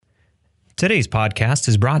Today's podcast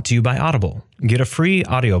is brought to you by Audible. Get a free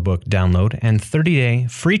audiobook download and 30-day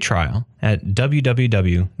free trial at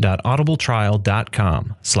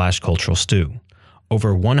www.audibletrial.com/culturalstew.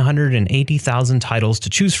 Over 180,000 titles to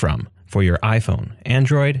choose from for your iPhone,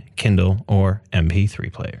 Android, Kindle, or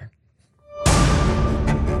MP3 player.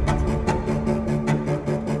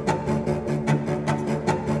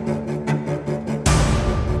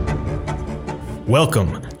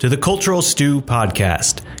 Welcome to the Cultural Stew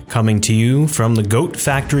Podcast, coming to you from the Goat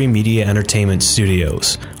Factory Media Entertainment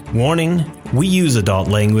Studios. Warning, we use adult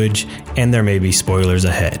language, and there may be spoilers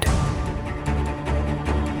ahead.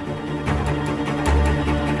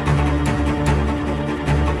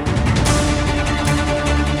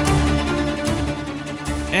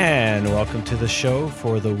 And welcome to the show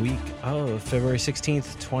for the week of February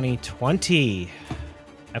 16th, 2020,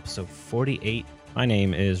 episode 48. My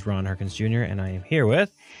name is Ron Harkins Jr., and I am here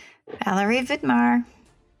with Valerie Vidmar.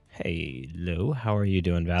 Hello, how are you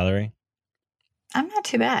doing, Valerie? I'm not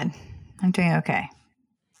too bad. I'm doing okay.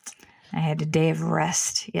 I had a day of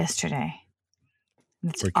rest yesterday.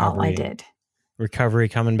 That's all I did. Recovery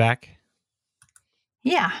coming back?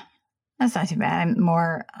 Yeah, that's not too bad. I'm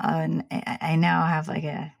more on, I now have like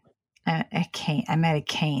a cane. I'm at a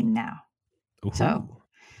cane now. Ooh. So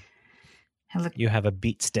I look. You have a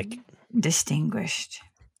beat stick. Distinguished.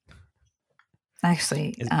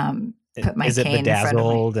 Actually, put my is it cane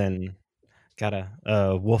bedazzled and got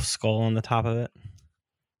a wolf skull on the top of it?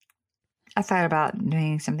 I thought about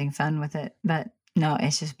doing something fun with it, but no,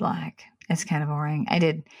 it's just black. It's kind of boring. I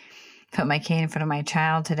did put my cane in front of my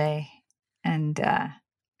child today, and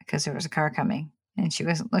because there was a car coming, and she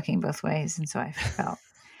wasn't looking both ways, and so I felt.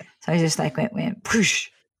 So I just like went push.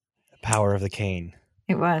 The power of the cane.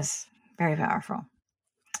 It was very powerful.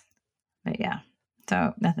 But yeah,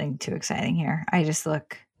 so nothing too exciting here. I just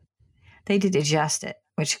look, they did adjust it,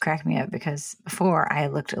 which cracked me up because before I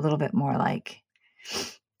looked a little bit more like,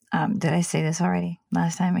 did I say this already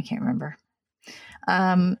last time? I can't remember.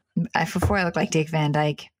 Before I looked like Dick Van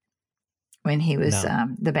Dyke when he was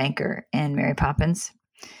the banker in Mary Poppins.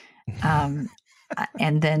 And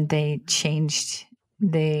then they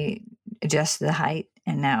adjusted the height,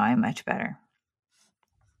 and now I'm much better.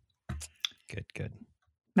 Good.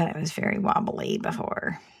 But it was very wobbly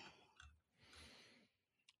before.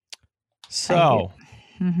 So.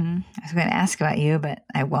 I was going to ask about you, but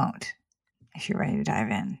I won't. If you're ready to dive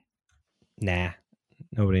in. Nah.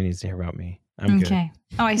 Nobody needs to hear about me. I'm okay.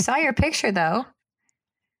 Good. Oh, I saw your picture, though.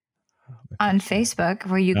 On Facebook.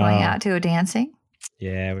 Were you going out to a dancing?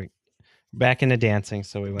 Yeah. We're back into dancing,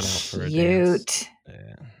 so we went out for a dance.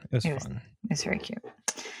 Yeah, it was fun. It's very cute.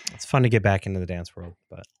 It's fun to get back into the dance world,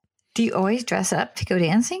 but. Do you always dress up to go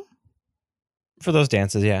dancing? For those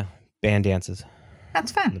dances, yeah. Band dances.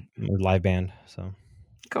 That's fun. Live band, so.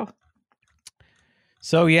 Cool.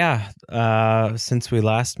 So, yeah, since we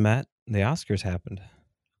last met, the Oscars happened.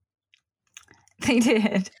 They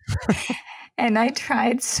did. And I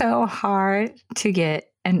tried so hard to get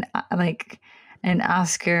an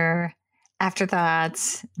Oscar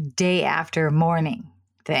afterthoughts day after morning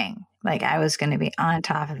thing. Like I was going to be on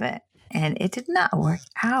top of it. And it did not work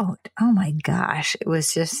out. Oh my gosh. It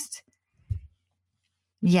was just,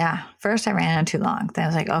 yeah. First I ran on too long. Then I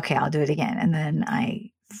was like, okay, I'll do it again. And then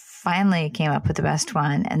I finally came up with the best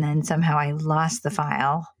one. And then somehow I lost the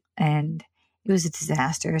file and it was a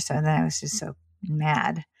disaster. So then I was just so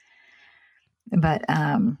mad. But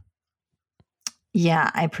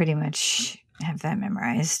yeah, I pretty much have that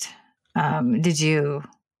memorized. Did you?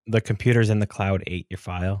 The computers in the cloud ate your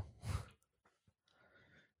file.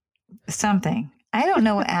 Something. I don't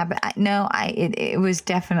know what happened. It was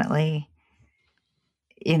definitely,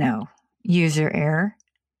 user error.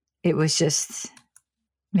 It was just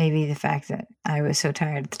maybe the fact that I was so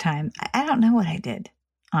tired at the time. I don't know what I did,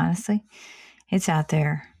 honestly. It's out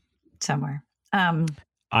there somewhere.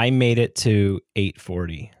 I made it to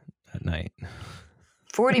 8:40 at night.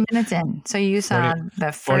 40 minutes in. So you saw the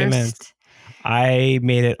first. 40 minutes. I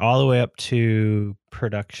made it all the way up to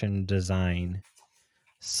production design.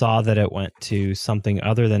 Saw that it went to something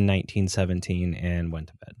other than 1917 and went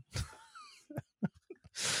to bed.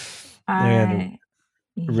 I had a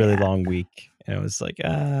really long week. And it was like,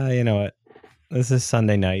 you know what? This is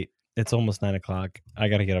Sunday night. It's almost 9:00. I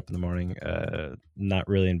got to get up in the morning. Not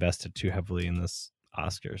really invested too heavily in this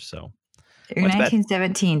Oscars. So your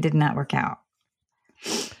 1917 did not work out.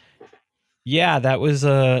 Yeah, that was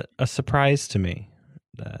a surprise to me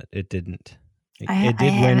that it didn't. It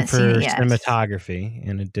did win for cinematography,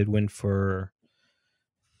 and it did win for.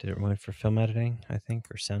 Did it win for film editing? I think,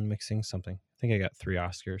 or sound mixing, something. I think I got 3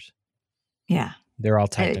 Oscars. Yeah, They're all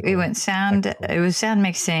technical. It went sound. Technical. It was sound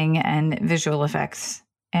mixing and visual effects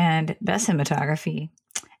and best cinematography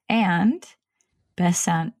and best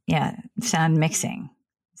sound. Yeah, sound mixing.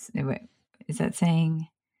 Is that saying?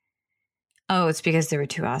 Oh, it's because there were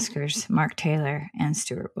 2 Oscars, Mark Taylor and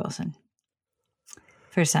Stuart Wilson,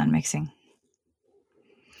 for sound mixing.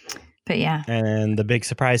 But yeah. And the big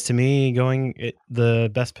surprise to me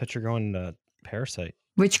the best picture going to Parasite.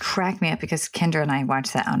 Which cracked me up because Kendra and I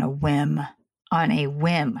watched that on a whim.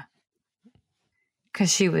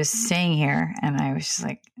 Because she was staying here and I was just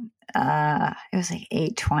like, it was like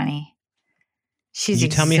 8:20. You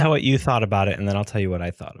tell me what you thought about it and then I'll tell you what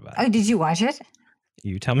I thought about it. Oh, did you watch it?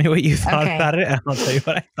 You tell me what you thought about it, and I'll tell you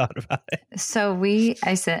what I thought about it. So we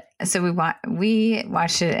watched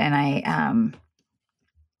it, and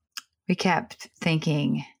we kept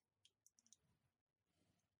thinking,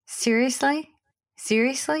 seriously,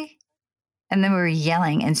 and then we were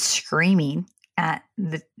yelling and screaming at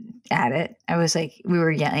it. I was like, we were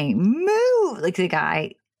yelling, move, like the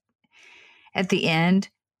guy at the end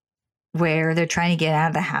where they're trying to get out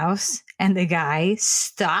of the house, and the guy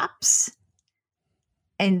stops.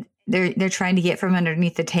 And they're trying to get from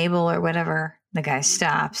underneath the table or whatever. The guy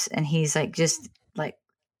stops and he's like just like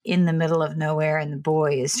in the middle of nowhere, and the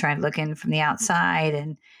boy is trying to look in from the outside,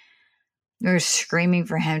 and they're screaming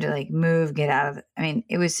for him to like move, get out of it. I mean,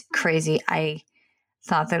 it was crazy. I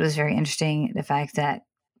thought that was very interesting. The fact that,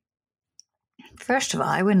 first of all,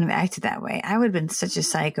 I wouldn't have acted that way. I would have been such a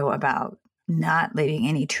psycho about not leaving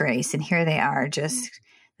any trace. And here they are, just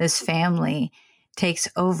this family takes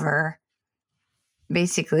over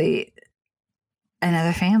basically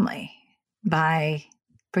another family by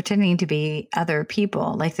pretending to be other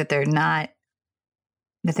people, like that they don't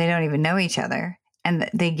even know each other, and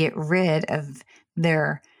that they get rid of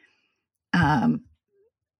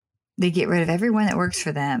everyone that works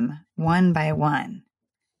for them one by one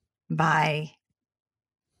by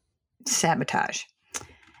sabotage.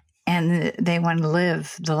 And they want to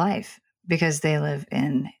live the life because they live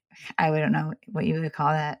in, I don't know what you would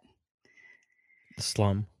call that.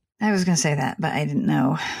 Slum. I was going to say that, but I didn't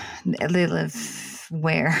know. They live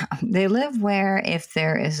where if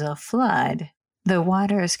there is a flood, the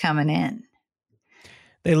water is coming in.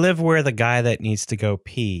 They live where the guy that needs to go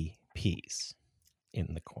pees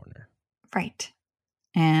in the corner. Right.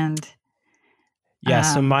 And yeah,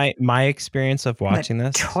 so my experience of watching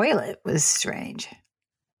this toilet was strange.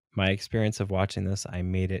 My experience of watching this, I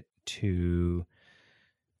made it to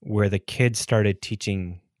where the kid started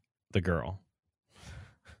teaching the girl.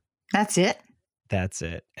 That's it? That's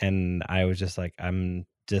it. And I was just like, I'm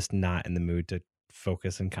just not in the mood to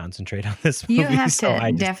focus and concentrate on this movie. You have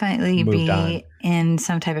to definitely be in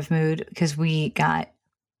some type of mood, because we got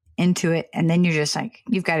into it and then you're just like,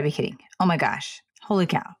 you've got to be kidding. Oh my gosh. Holy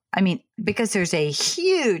cow. I mean, because there's a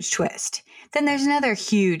huge twist. Then there's another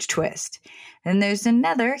huge twist. Then there's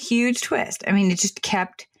another huge twist. I mean, it just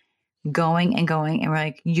kept going and going. And we're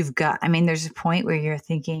like, there's a point where you're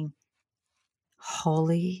thinking,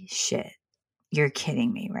 holy shit, you're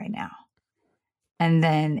kidding me right now. And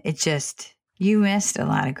then you missed a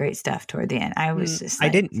lot of great stuff toward the end. I was just I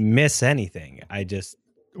didn't miss anything. I just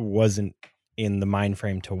wasn't in the mind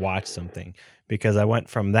frame to watch something, because I went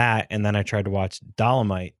from that and then I tried to watch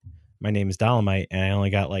Dolomite. My Name is Dolomite, and I only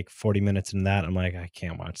got like 40 minutes in that. I'm like, I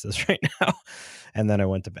can't watch this right now. And then I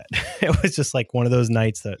went to bed. It was just like one of those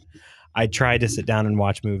nights that I tried to sit down and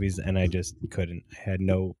watch movies and I just couldn't. I had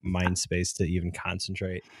no mind space to even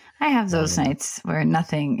concentrate. I have those nights where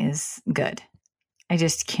nothing is good. I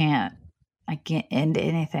just can't. I can't end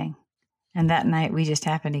anything. And that night we just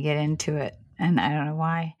happened to get into it, and I don't know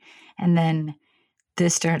why. And then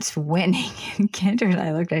this starts winning, and Kendra and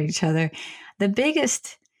I looked at each other.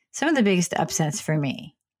 Some of the biggest upsets for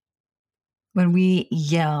me, when we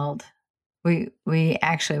yelled, we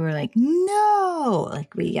actually were like, no,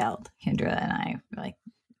 like we yelled. Kendra and I were like,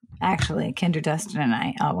 actually, Kendra, Dustin, and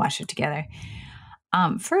I all watched it together.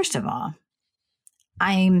 First of all,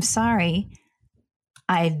 I'm sorry.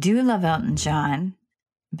 I do love Elton John,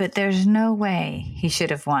 but there's no way he should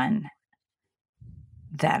have won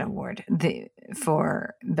that award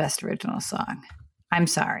for Best Original Song. I'm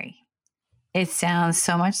sorry. It sounds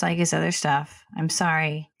so much like his other stuff. I'm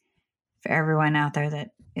sorry for everyone out there that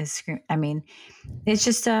is screaming. I mean, it's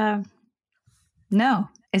just, no,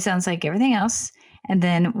 it sounds like everything else. And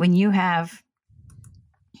then when you have,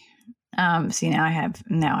 see, now I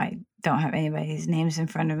don't have anybody's names in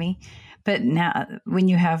front of me, but now when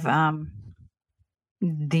you have,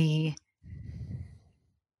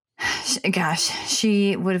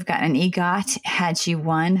 she would have gotten an EGOT had she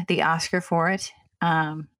won the Oscar for it.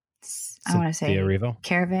 I want to say Cynthia Erivo.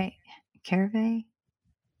 Caravay.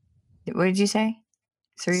 What did you say?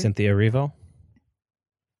 Sorry. Cynthia Erivo.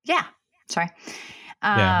 Yeah. Sorry.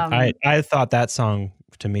 Yeah, I thought that song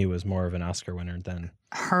to me was more of an Oscar winner than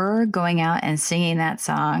her going out and singing that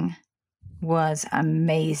song was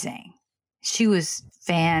amazing. She was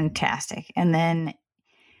fantastic. And then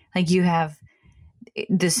like you have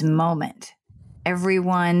this moment.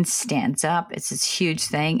 Everyone stands up. It's this huge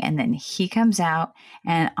thing. And then he comes out,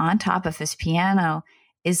 and on top of his piano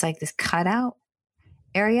is like this cutout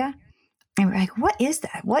area. And we're like, what is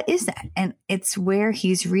that? What is that? And it's where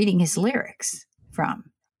he's reading his lyrics from.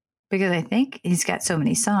 Because I think he's got so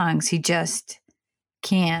many songs, he just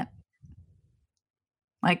can't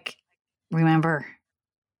like remember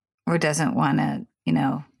or doesn't want to,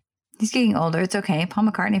 he's getting older. It's okay. Paul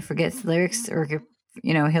McCartney forgets lyrics, or,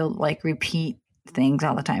 he'll like repeat things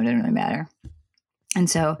all the time. It doesn't really matter. And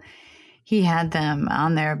so he had them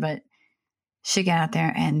on there, but she got out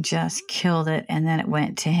there and just killed it. And then it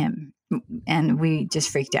went to him, and we just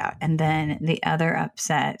freaked out. And then the other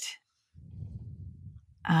upset,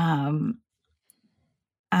 oh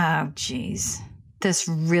geez, this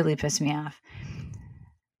really pissed me off.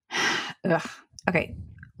 Ugh. Okay.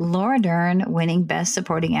 Laura Dern winning Best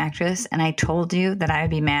Supporting Actress. And I told you that I would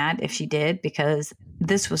be mad if she did, because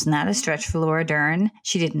this was not a stretch for Laura Dern.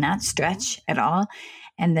 She did not stretch at all.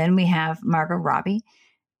 And then we have Margot Robbie.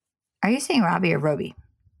 Are you saying Robbie or Robbie?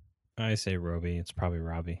 I say Robbie. It's probably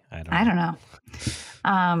Robbie. I don't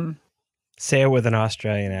know. Say it with an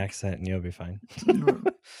Australian accent and you'll be fine.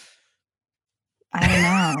 I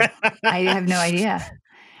don't know. I have no idea.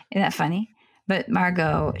 Isn't that funny? But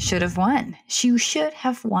Margot should have won. She should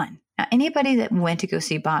have won. Now, anybody that went to go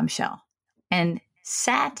see Bombshell and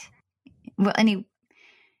sat, well,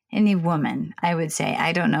 any woman, I would say,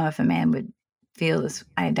 I don't know if a man would feel this.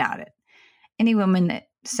 I doubt it. Any woman that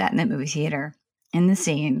sat in that movie theater in the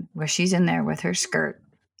scene where she's in there with her skirt,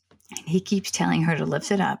 and he keeps telling her to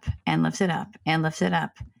lift it up and lift it up and lift it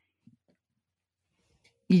up.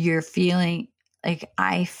 You're feeling like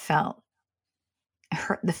I felt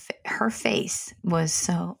her face was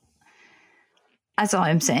so. That's all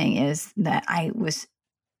I'm saying is that I was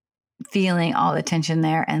feeling all the tension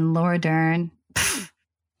there. And Laura Dern,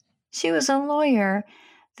 she was a lawyer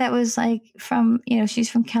that was like from, she's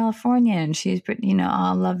from California, and she's,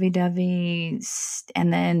 all lovey-dovey.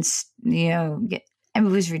 And then, it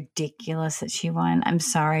was ridiculous that she won. I'm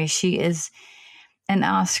sorry. She is an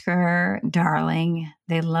Oscar darling.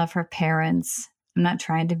 They love her parents. I'm not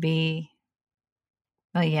trying to be,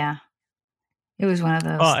 but yeah, it was one of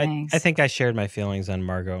those things. I think I shared my feelings on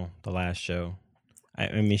Margot the last show.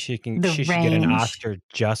 I mean, she should get an Oscar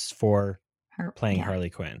just for her playing Harley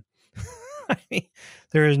Quinn. I mean,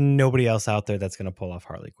 there is nobody else out there that's going to pull off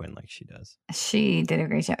Harley Quinn like she does. She did a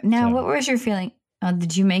great job. Now, what was your feeling?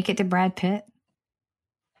 Did you make it to Brad Pitt?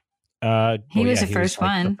 He was the first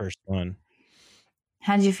one. The first one.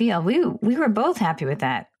 How did you feel? We were both happy with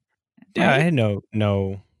that. Right? Yeah, I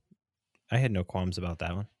had no qualms about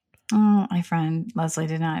that one. Oh, my friend Leslie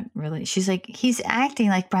did not really. She's like, he's acting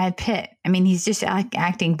like Brad Pitt. I mean, he's just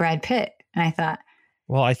acting Brad Pitt. And I thought,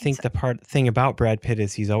 well, I think the thing about Brad Pitt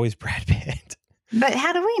is he's always Brad Pitt. But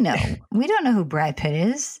how do we know? We don't know who Brad Pitt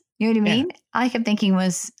is. You know what I mean? Yeah. All I kept thinking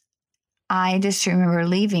was, I just remember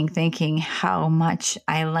leaving thinking how much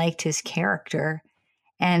I liked his character.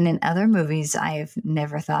 And in other movies, I've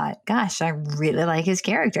never thought, gosh, I really like his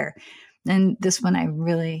character. And this one, I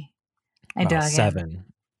dug Seven.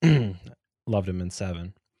 Loved him in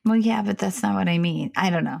Seven. Well, yeah, but that's not what I mean. I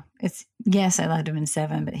don't know. Yes, I loved him in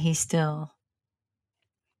Seven, but he's still,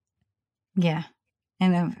 yeah.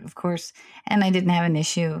 And of course, and I didn't have an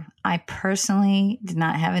issue. I personally did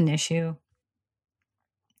not have an issue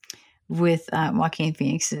with Joaquin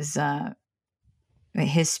Phoenix's,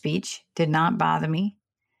 his speech did not bother me.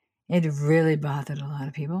 It really bothered a lot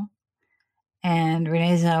of people. And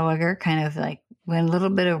Renee Zellweger kind of like went a little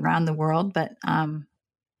bit around the world, but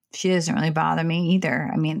she doesn't really bother me either.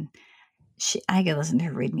 I mean, I could listen to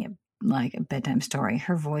her read me a bedtime story.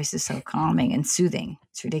 Her voice is so calming and soothing.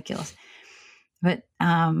 It's ridiculous. But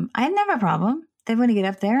I didn't have a problem. They want to get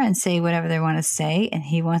up there and say whatever they want to say. And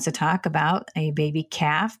he wants to talk about a baby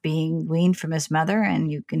calf being weaned from his mother,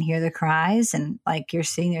 and you can hear the cries, and like you're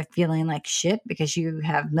sitting there feeling like shit because you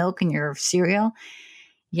have milk in your cereal.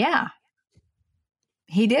 Yeah.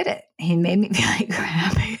 He did it. He made me feel like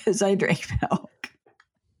crap because I drank milk.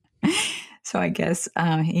 So I guess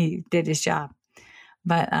he did his job.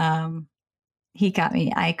 But he got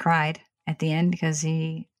me. I cried at the end because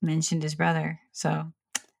he mentioned his brother. So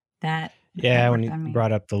that. Yeah, when he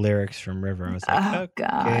brought up the lyrics from River, I was like, oh,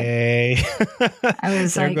 okay. God. I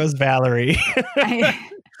was there goes Valerie.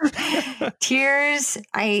 Tears.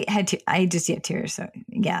 I just had tears. So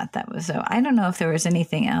yeah, that was so. I don't know if there was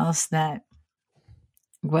anything else that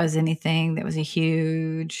was a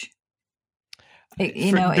huge.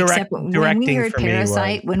 Except when we heard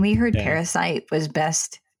Parasite. When we heard Parasite was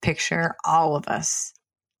Best Picture, all of us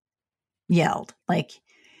yelled like,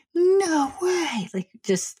 "No way!" Like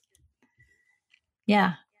just,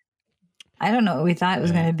 yeah. I don't know what we thought it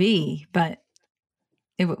was going to be, but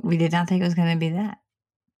we did not think it was going to be that.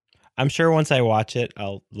 I'm sure once I watch it,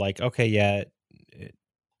 I'll like, okay, yeah,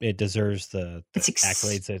 it deserves the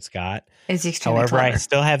accolades that it's got. It's extremely However, clever. I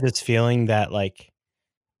still have this feeling that like,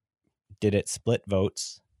 did it split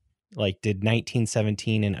votes? Like, did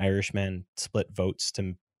 1917 and Irishman split votes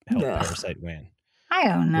to help Parasite win? I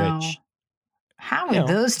don't know. How would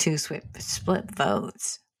those two split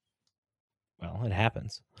votes? Well, it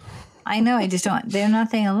happens. I know. I just don't. They're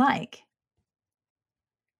nothing alike.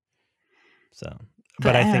 So,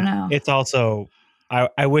 but I think it's also.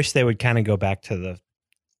 I wish they would kind of go back to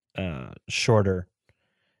the shorter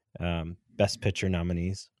Best Picture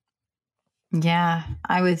nominees. Yeah,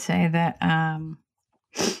 I would say that. I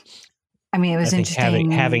mean, it was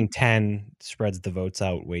interesting. Having 10 spreads the votes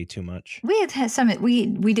out way too much. We had some.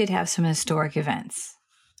 We did have some historic events.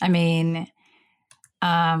 I mean,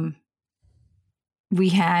 we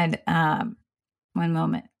had one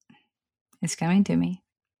moment. It's coming to me.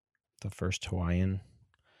 The first Hawaiian.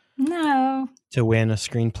 No. To win a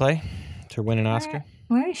screenplay, to win an Oscar.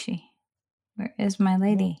 Where is she? Where is my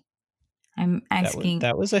lady? I'm asking.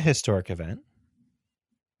 That was a historic event.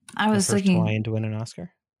 I was looking. Hawaiian to win an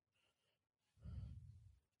Oscar.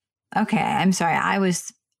 Okay, I'm sorry.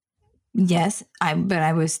 But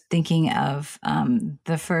I was thinking of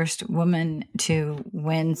the first woman to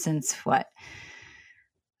win since what?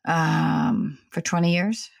 For 20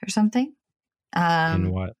 years or something.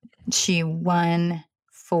 In what? She won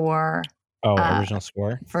for original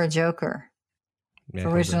score for Joker. Yeah, for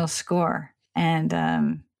original score,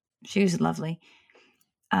 and she was lovely.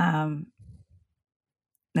 And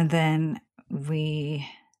then we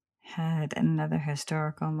had another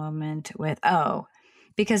historical moment with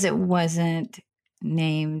because it wasn't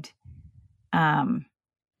named.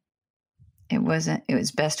 It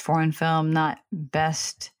was best foreign film, not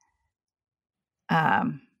best.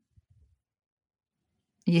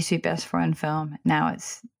 It used to be best foreign film. Now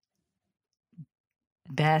it's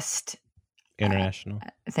best international.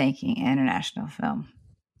 International film.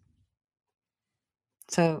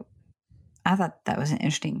 So I thought that was an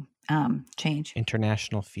interesting change.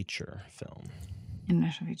 International feature film.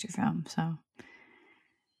 International feature film. So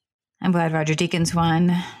I'm glad Roger Deakins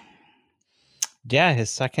won. Yeah,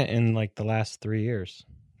 his second in like the last 3 years.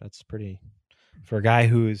 That's pretty for a guy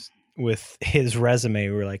who's with his resume.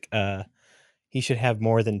 We're like, he should have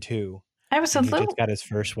more than 2. I was he just got his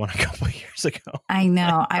first one a couple of years ago. I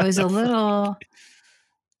know. I was a little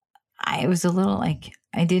like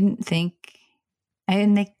I didn't think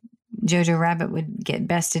Jojo Rabbit would get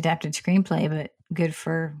best adapted screenplay, but good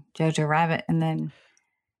for Jojo Rabbit. And then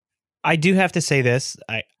I do have to say this.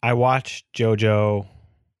 I watched Jojo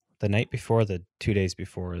the night before, the 2 days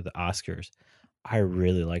before the Oscars. I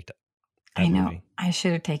really liked it. I know. Movie. I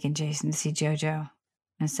should have taken Jason to see Jojo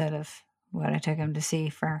instead of what I took him to see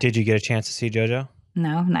for. Did you get a chance to see Jojo?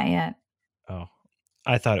 No, not yet. Oh,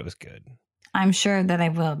 I thought it was good. I'm sure that I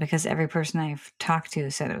will because every person I've talked to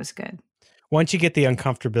said it was good. Once you get the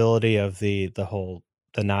uncomfortability of the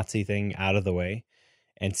Nazi thing out of the way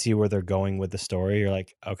and see where they're going with the story, you're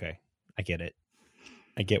like, okay, I get it.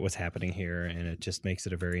 I get what's happening here, and it just makes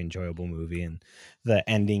it a very enjoyable movie, and the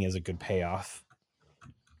ending is a good payoff.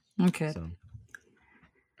 Okay. So.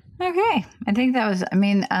 Okay. I think that was,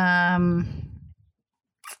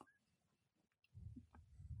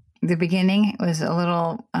 the beginning was a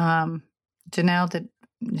little, Janelle did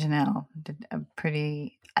a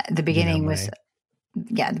pretty, the beginning was,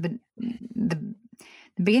 yeah, the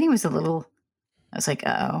beginning was a little, I was like,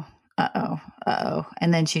 uh-oh.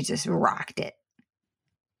 And then she just rocked it.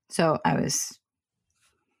 So I was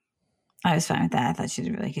fine with that. I thought she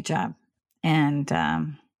did a really good job. And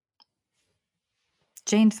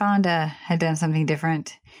Jane Fonda had done something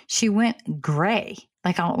different. She went gray.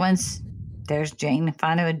 Like all at once, there's Jane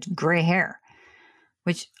Fonda with gray hair,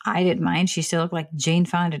 which I didn't mind. She still looked like Jane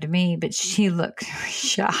Fonda to me, but she looked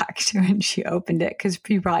shocked when she opened it because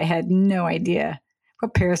she probably had no idea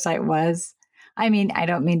what Parasite was. I mean, I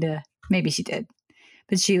don't mean to, maybe she did,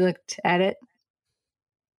 but she looked at it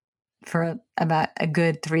for about a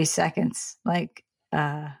good 3 seconds. Like,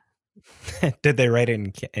 did they write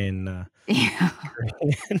it in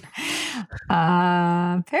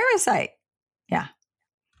Parasite? Yeah.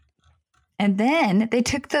 And then they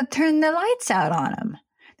turned the lights out on him.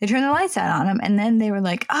 They turned the lights out on him, and then they were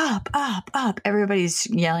like, up, up, up. Everybody's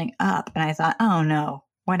yelling up. And I thought, oh no,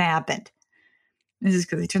 what happened? This is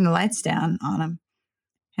because they turned the lights down on him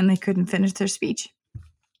and they couldn't finish their speech.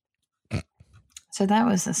 So that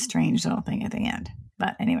was a strange little thing at the end.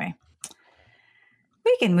 But anyway,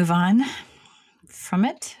 we can move on from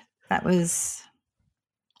it. That was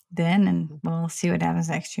then, and we'll see what happens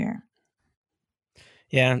next year.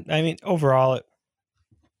 Yeah, I mean, overall,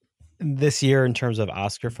 this year in terms of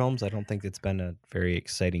Oscar films, I don't think it's been a very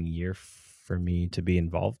exciting year for me to be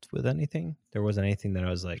involved with anything. There wasn't anything that I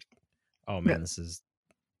was like, oh man, this is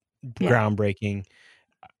groundbreaking.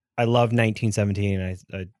 I love 1917.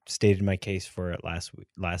 I stated my case for it last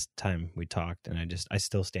time we talked, and I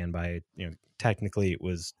still stand by it. You know, technically it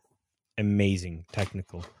was amazing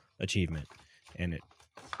technical achievement, and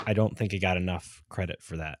I don't think it got enough credit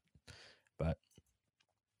for that. But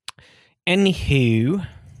anywho,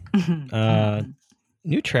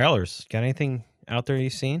 new trailers. Got anything out there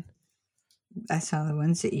you've seen? I saw the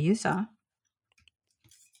ones that you saw.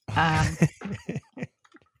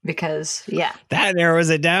 Because, that narrows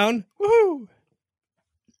it down. Woohoo!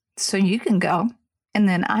 So you can go, and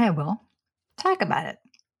then I will talk about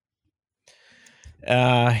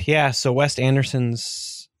it. So Wes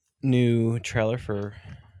Anderson's new trailer for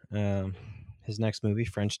his next movie,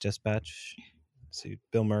 French Dispatch. See,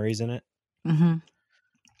 Bill Murray's in it. Mm-hmm.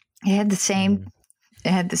 It had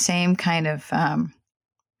the same kind of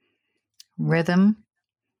rhythm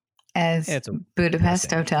as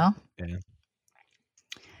Budapest Hotel. Yeah.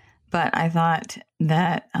 But I thought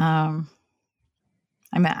that I'll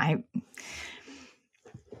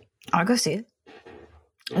go see it.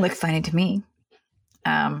 It looked funny to me.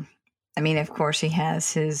 I mean, of course, he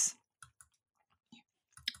has his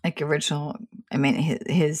original. I mean,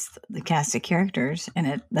 the cast of characters in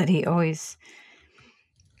it that he always,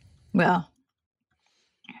 that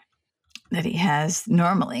he has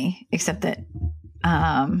normally, except that.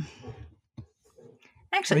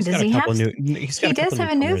 Actually, does he have? He does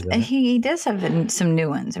have a new. He does have some new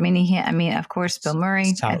ones. I mean, of course, Bill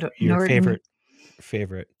Murray. Your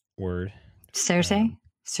favorite word? Cersei.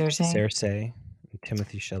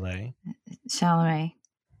 Timothy Chalamet.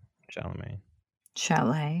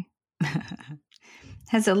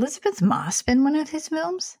 Has Elizabeth Moss been one of his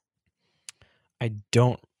films? I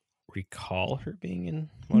don't recall her being in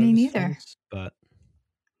one of his films, but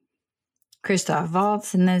Christoph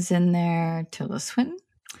Waltz is in there. Tilda Swinton,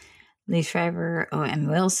 Lee Schreiber, Owen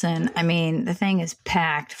Wilson. I mean, the thing is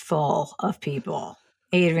packed full of people.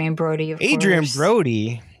 Adrian Brody, of course. Adrian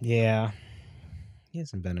Brody, yeah. He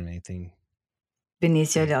hasn't been in anything.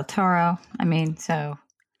 Benicio del Toro. I mean, so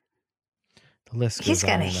the list goes he's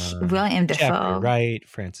got on. William Dafoe, Jeffrey Wright,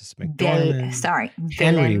 Frances McDormand,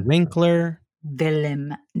 Henry Winkler.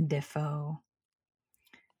 Willem Dafoe.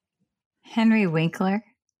 Henry Winkler.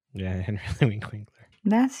 Yeah, Henry Winkler.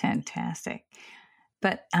 That's fantastic.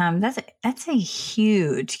 But that's a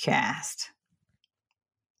huge cast.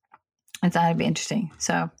 It's ought to be interesting.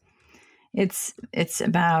 So it's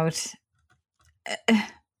about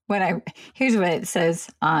here's what it says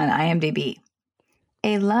on IMDb.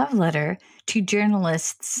 A love letter to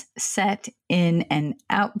journalists set in an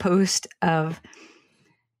outpost of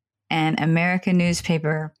an American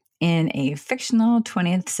newspaper in a fictional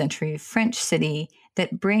 20th century French city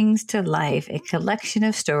that brings to life a collection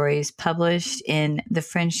of stories published in the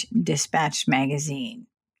French Dispatch magazine.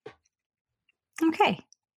 Okay.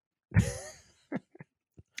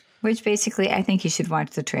 Which basically, I think you should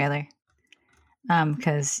watch the trailer.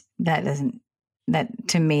 Because that doesn't do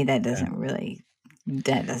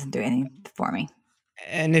anything for me.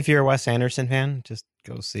 And if you're a Wes Anderson fan, just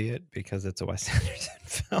go see it because it's a Wes Anderson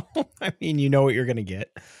film. I mean, you know what you're going to get.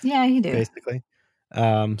 Yeah, you do. Basically.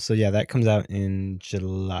 So yeah, that comes out in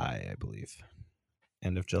July, I believe.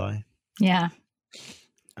 End of July. Yeah.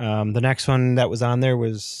 The next one that was on there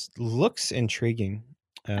looks intriguing.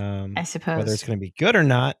 I suppose. Whether it's going to be good or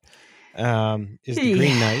not, is The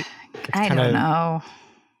Green Knight. I don't know.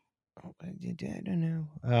 I don't know.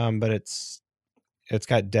 But it's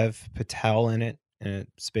got Dev Patel in it, and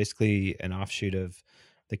it's basically an offshoot of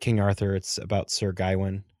the King Arthur. It's about Sir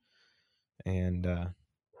Gawain and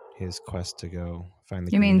his quest to go find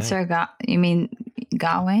the Green Knight. You mean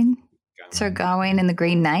Gawain? Sir Gawain and the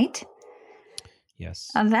Green Knight? Yes.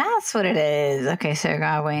 Oh, that's what it is. Okay, Sir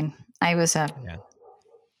Gawain. I was a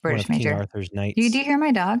British major. King Arthur's knights. Do you hear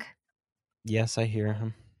my dog? Yes, I hear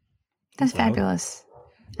him. That's fabulous.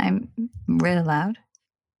 I'm really loud.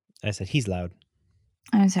 I said he's loud.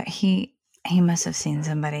 I'm sorry. He must have seen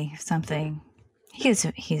something. He's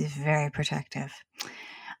very protective.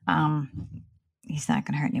 He's not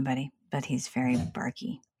going to hurt anybody, but he's very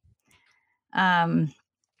barky. Um,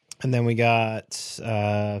 And then we got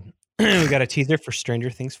we got a teaser for Stranger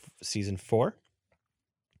Things season 4.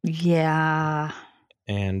 yeah.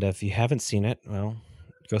 And if you haven't seen it, well,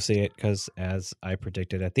 go see it because, as I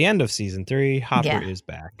predicted at the end of season 3, Hopper is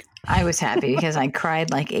back. I was happy because I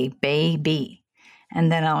cried like a baby.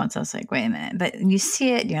 And then I was like, wait a minute. But you see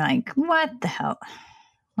it, you're like, what the hell?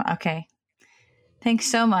 Okay. Thanks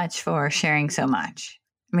so much for sharing so much.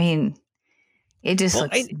 I mean, it just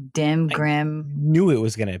looks dim, grim. I knew it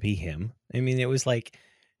was going to be him. I mean, it was like,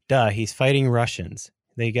 duh, he's fighting Russians.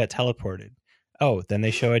 They get teleported. Oh, then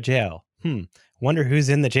they show a jail. Wonder who's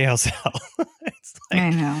in the jail cell. It's like, I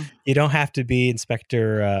know. You don't have to be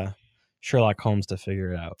Inspector Sherlock Holmes to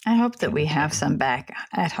figure it out. I hope that we have some back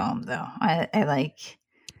at home, though. I like.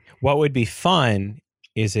 What would be fun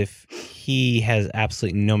is if he has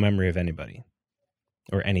absolutely no memory of anybody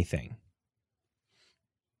or anything.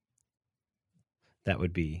 That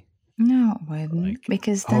would be. No, it wouldn't. Like,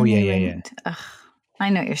 because then Ugh, I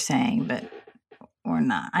know what you're saying, but or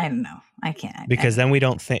not. I don't know. I can't. Because then we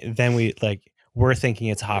don't think. Then we we're thinking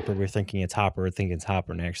it's Hopper. We're thinking it's Hopper. We're thinking it's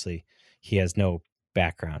Hopper, and actually, he has no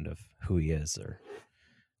background of who he is or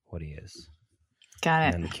what he is. Got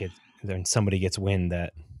it. And then then somebody gets wind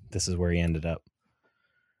that this is where he ended up.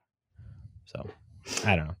 So,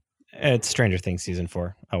 I don't know. It's Stranger Things season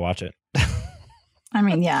 4. I'll watch it. I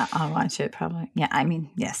mean, yeah, I'll watch it probably. Yeah, I mean,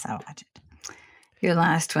 yes, I'll watch it. Your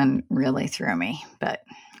last one really threw me, but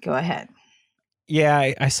go ahead.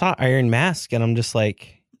 Yeah, I saw Iron Mask, and I'm just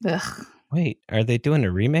like, ugh. Wait, are they doing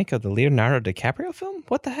a remake of the Leonardo DiCaprio film?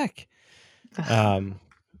 What the heck?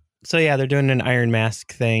 So yeah, they're doing an Iron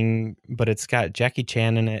Mask thing, but it's got Jackie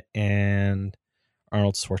Chan in it and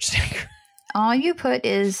Arnold Schwarzenegger. All you put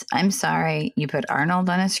is, I'm sorry, you put Arnold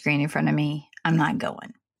on a screen in front of me. I'm not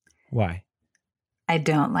going. Why? I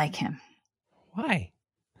don't like him. Why?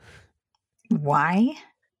 Why?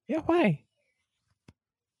 Yeah, why?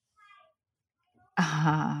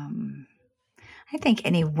 I think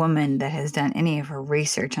any woman that has done any of her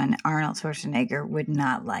research on Arnold Schwarzenegger would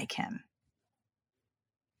not like him.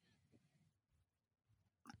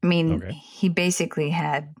 I mean, he basically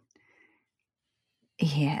had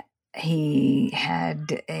he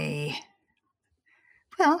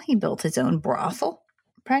built his own brothel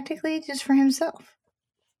practically just for himself.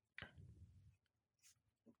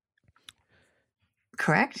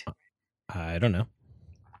 Correct? I don't know.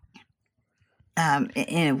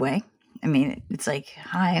 In a way. I mean, it's like,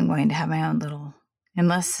 hi, I'm going to have my own little,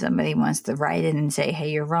 unless somebody wants to write in and say,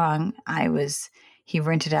 hey, you're wrong. He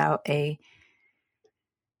rented out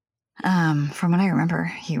from what I remember,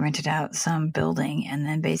 he rented out some building and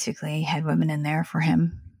then basically had women in there for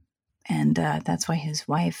him. And that's why his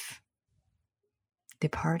wife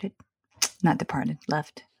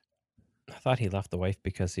left. I thought he left the wife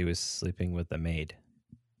because he was sleeping with the maid.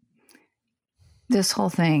 This whole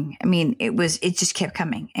thing, I mean, it just kept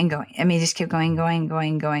coming and going. I mean, it just kept going.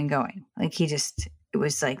 Like it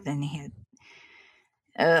was like, then he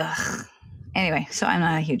had, anyway, so I'm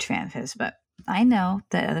not a huge fan of his, but I know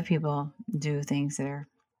that other people do things that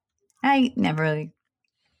I never really,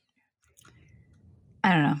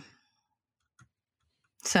 I don't know.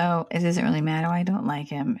 So it doesn't really matter. I don't like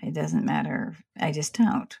him. It doesn't matter. I just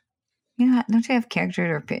don't. Don't you have characters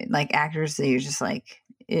or like actors that you're just like,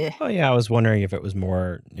 eh. Oh yeah, I was wondering if it was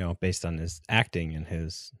more, based on his acting and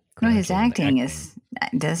his. No, his acting is.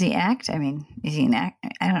 Does he act? I mean, is he an act?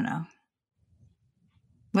 I don't know.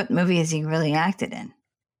 What movie has he really acted in?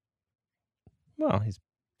 Well, he's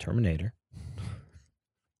Terminator.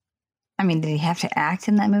 I mean, did he have to act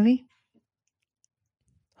in that movie?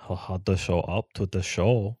 He'll have to show up to the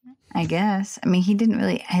show. I guess. I mean, he didn't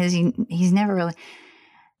really. He's never really.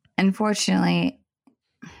 Unfortunately,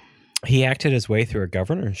 he acted his way through a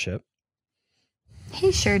governorship.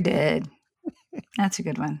 He sure did. That's a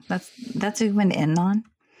good one. That's a good one to end on.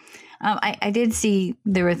 I did see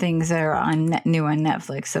there were things that are new on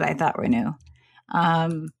Netflix that I thought were new.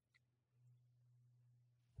 I'm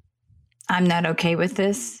Not Okay With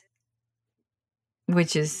This,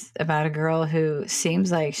 which is about a girl who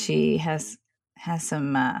seems like she has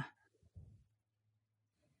some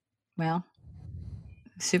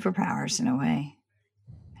superpowers in a way.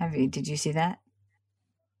 Did you see that?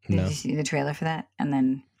 No. Did you see the trailer for that? And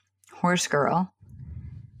then Horse Girl,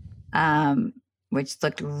 which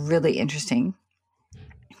looked really interesting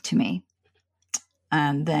to me.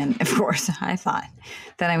 And then, of course, I thought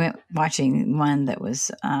that I went watching one that was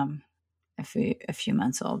a few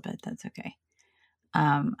months old, but that's okay.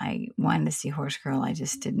 I wanted to see Horse Girl. I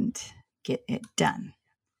just didn't get it done.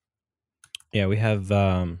 Yeah, we have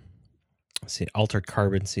let's see, Altered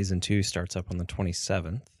Carbon season 2 starts up on the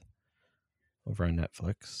 27th over on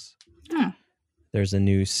Netflix. Hmm. There's a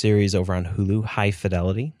new series over on Hulu, High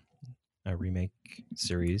Fidelity, a remake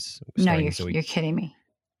series. No, you're kidding me.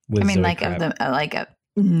 With I mean, Zoe like Kravitz. of the like a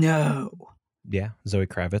no. Yeah, Zoe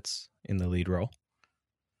Kravitz in the lead role.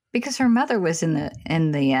 Because her mother was in the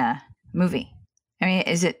movie. I mean,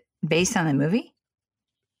 is it based on the movie?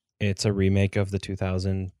 It's a remake of the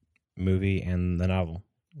 2000 movie and the novel.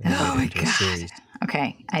 Oh my god!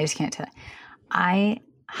 Okay, I just can't tell. I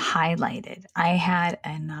had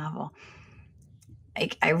a novel.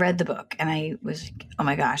 I read the book and I was like, oh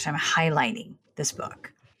my gosh, I'm highlighting this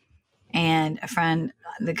book. And a friend,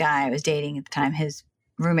 the guy I was dating at the time, his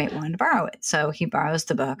roommate wanted to borrow it, so he borrows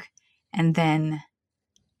the book, and then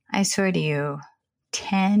I swear to you,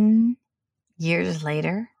 10 years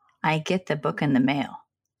later, I get the book in the mail.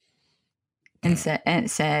 And it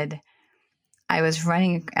said, I was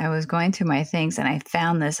going through my things and I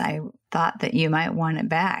found this. I thought that you might want it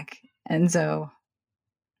back. And so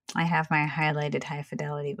I have my highlighted High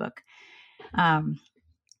Fidelity book. I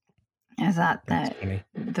thought that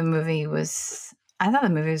the movie was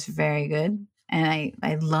very good. And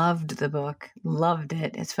I loved the book, loved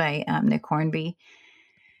it. It's by Nick Hornby.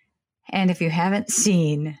 And if you haven't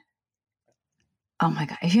seen, oh my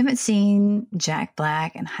God, if you haven't seen Jack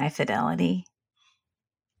Black and High Fidelity,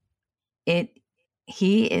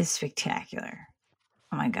 he is spectacular.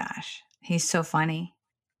 Oh my gosh, he's so funny.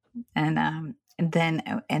 And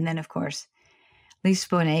then of course, Lisa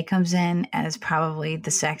Bonet comes in as probably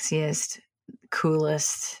the sexiest,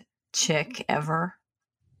 coolest chick ever.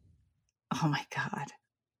 Oh my God,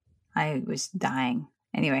 I was dying.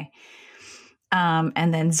 Anyway,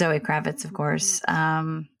 and then Zoe Kravitz, of course,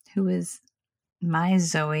 who is my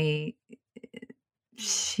Zoe.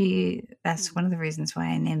 That's one of the reasons why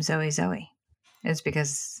I named Zoe is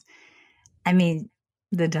because, I mean,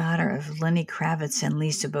 the daughter of Lenny Kravitz and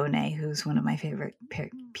Lisa Bonet, who's one of my favorite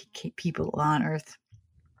people on earth.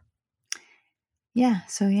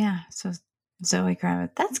 So Zoe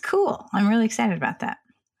Kravitz, that's cool. I'm really excited about that.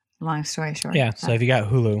 Long story short. Yeah, so if you got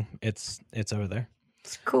Hulu, it's over there.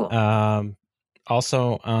 It's cool.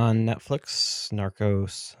 Also on Netflix,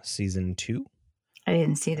 Narcos season 2. I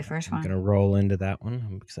didn't see the first one. I'm going to roll into that one.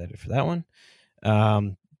 I'm excited for that one.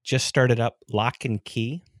 Just started up Lock and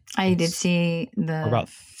Key. I did see we're about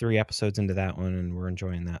 3 episodes into that one, and we're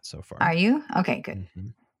enjoying that so far. Are you? Okay, good.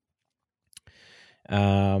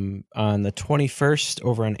 Mm-hmm. On the 21st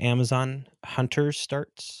over on Amazon, Hunters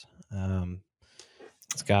starts.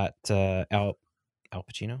 It's got Al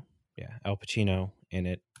Pacino. Yeah, Al Pacino in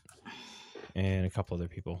it, and a couple other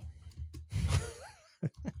people.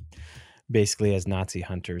 Basically as Nazi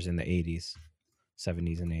hunters in the 80s,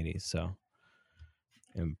 70s and 80s. So,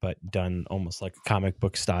 but done almost like a comic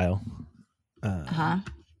book style.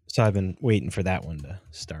 So I've been waiting for that one to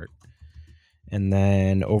start. And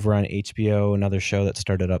then over on HBO, another show that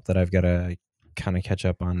started up that I've got to kind of catch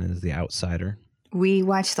up on is The Outsider. We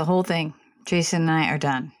watched the whole thing. Jason and I are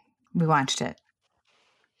done. We watched it.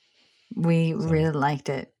 We really liked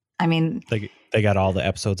it. I mean, they got all the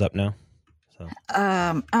episodes up now. So.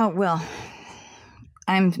 Oh well,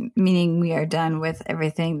 I'm meaning we are done with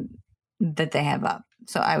everything that they have up.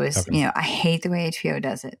 So I was, I hate the way HBO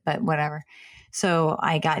does it, but whatever. So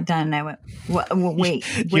I got done and I went, wait.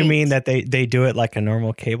 You mean that they do it like a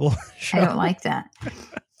normal cable show? I don't like that.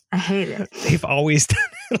 I hate it. They've always done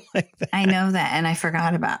it like that. I know that. And I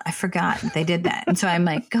forgot they did that. And so I'm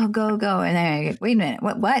like, go. And then I go, wait a minute.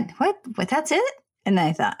 What? That's it? And then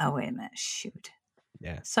I thought, oh, wait a minute. Shoot.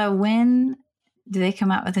 Yeah. So when do they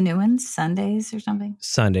come out with the new ones? Sundays or something?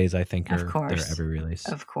 Sundays, I think, of course. They're every release.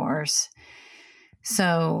 Of course.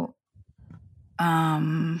 So,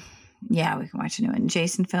 yeah, we can watch a new one.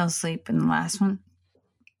 Jason fell asleep in the last one,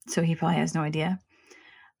 so he probably has no idea.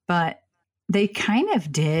 But they kind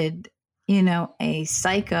of did, a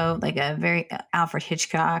Psycho, like a very Alfred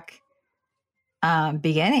Hitchcock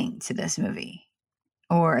beginning to this movie.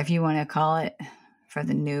 Or if you want to call it, for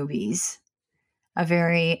the newbies, a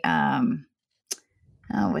very,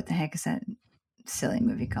 what the heck is that silly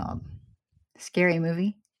movie called? Scary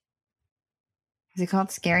Movie? Is it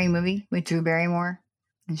called Scary Movie with Drew Barrymore?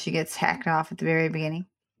 And she gets hacked off at the very beginning.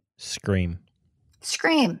 Scream.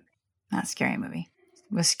 Not Scary Movie.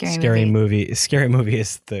 It was Scary Movie. Scary Movie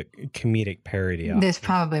is the comedic parody of. That's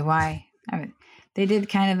probably why. They did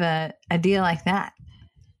kind of a deal like that.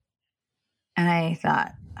 And I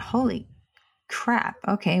thought, holy crap.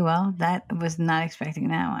 Okay, well, that was not expecting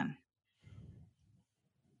that one.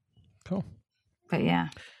 Cool. But yeah.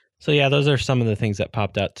 So yeah, those are some of the things that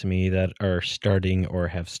popped out to me that are starting or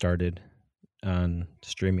have started on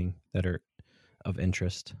streaming that are of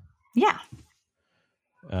interest. Yeah.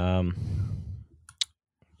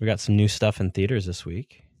 We got some new stuff in theaters this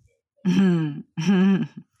week.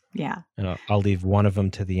 Yeah. And I'll leave one of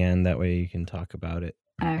them to the end. That way you can talk about it.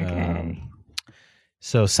 Okay.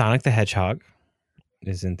 So Sonic the Hedgehog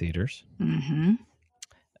is in theaters. Mm-hmm.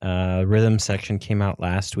 Rhythm Section came out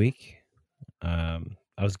last week. I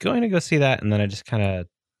was going to go see that, and then I just kind of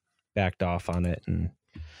backed off on it, and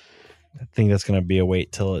I think that's going to be a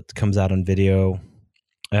wait till it comes out on video.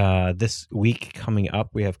 This week coming up,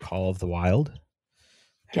 we have Call of the Wild.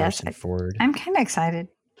 Harrison Ford. I'm kind of excited.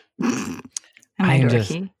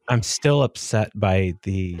 I'm still upset by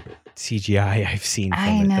the CGI I've seen. From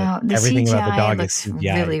I know. the everything CGI about the dog looks is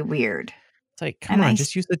CGI. really weird. It's like, come on,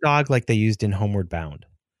 just use the dog like they used in Homeward Bound.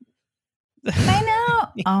 I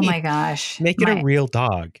know. Oh my gosh. Make it a real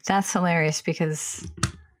dog. That's hilarious because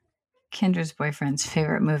Kendra's boyfriend's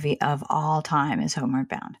favorite movie of all time is Homeward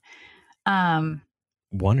Bound.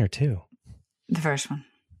 1 or 2? The first one.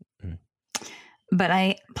 But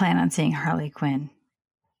I plan on seeing Harley Quinn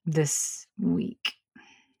this week.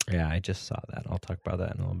 Yeah, I just saw that. I'll talk about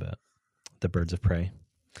that in a little bit. The Birds of Prey.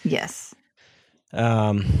 Yes.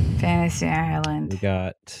 Fantasy Island. We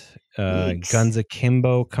got Guns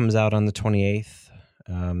Akimbo comes out on the 28th.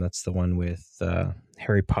 That's the one with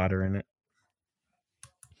Harry Potter in it.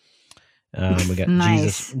 We got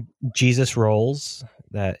nice. Jesus Rolls.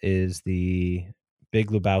 That is the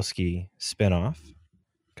Big Lebowski spinoff.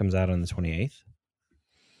 Comes out on the 28th.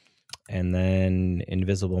 And then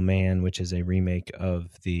Invisible Man, which is a remake of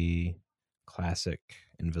the classic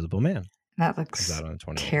Invisible Man. That looks out on the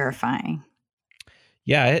 28th. Terrifying.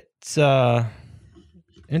 Yeah, it's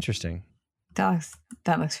interesting.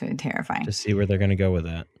 That looks really terrifying. To see where they're going to go with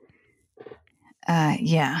that.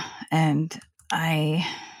 Yeah, and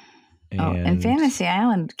Fantasy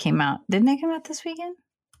Island came out. Didn't it come out this weekend?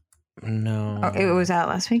 No. Or it was out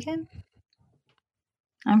last weekend?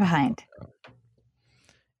 I'm behind.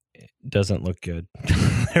 It doesn't look good.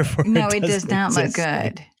 No, it does not look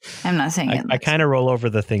good. I'm not saying it. I kind of roll over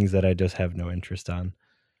the things that I just have no interest on.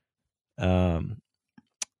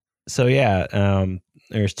 So yeah,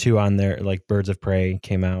 there's 2 on there. Like Birds of Prey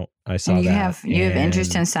came out. I saw and that. Have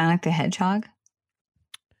interest in Sonic the Hedgehog?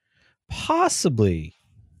 Possibly.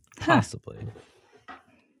 Possibly.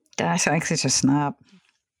 I sound like such a snob.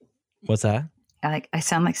 What's that? I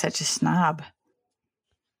sound like such a snob.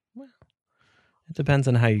 Well, it depends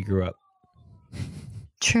on how you grew up.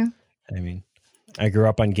 True. I mean, I grew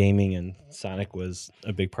up on gaming, and Sonic was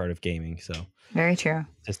a big part of gaming. So very true.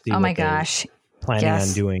 Oh my gosh. Planning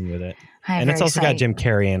on doing with it. And it's also got Jim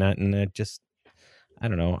Carrey in it, and it just, I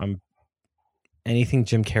don't know. Anything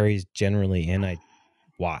Jim Carrey's generally in, I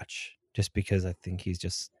watch just because I think he's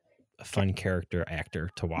just a fun character actor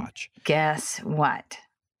to watch. Guess what?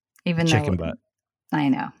 Even Chicken butt. I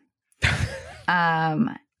know.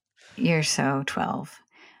 You're so 12.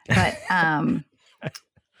 But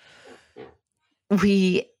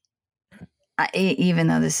even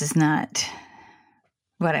though this is not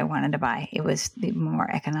what I wanted to buy, it was the more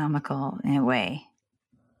economical in a way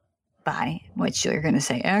buy, which you're going to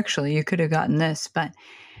say, actually, you could have gotten this. But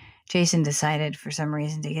Jason decided for some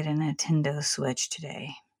reason to get a Nintendo Switch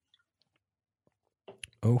today.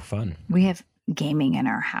 Oh, fun. We have gaming in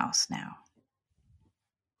our house now.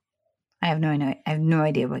 I have no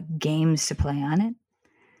idea what games to play on it.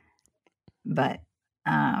 But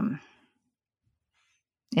are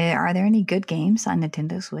there any good games on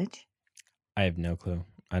Nintendo Switch? I have no clue.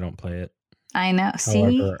 I don't play it. I know.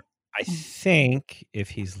 However, I think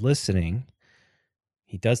if he's listening,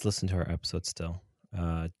 he does listen to our episode still.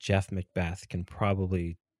 Jeff Macbeth can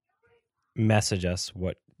probably message us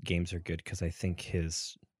what games are good, because I think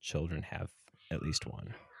his children have at least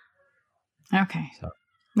one. Okay.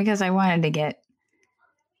 Because I wanted to get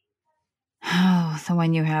the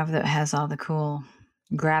one you have that has all the cool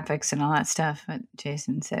graphics and all that stuff, but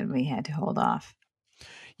Jason said we had to hold off.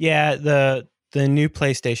 Yeah, the new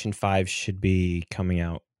PlayStation 5 should be coming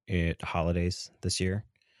out at holidays this year.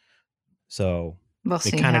 So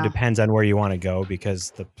it kind of depends on where you want to go,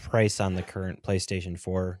 because the price on the current PlayStation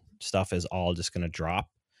 4 stuff is all just going to drop.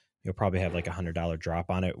 You'll probably have like $100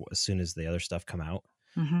 drop on it as soon as the other stuff come out.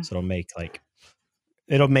 Mm-hmm. So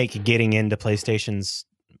it'll make getting into PlayStations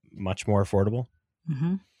much more affordable.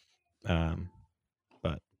 Mm-hmm.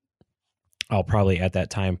 But I'll probably at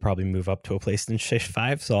that time move up to a PlayStation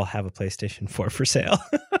 5, so I'll have a PlayStation 4 for sale.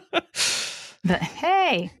 But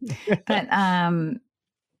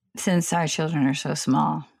since our children are so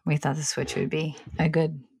small, we thought the Switch would be a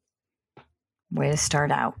good way to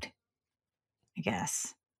start out, I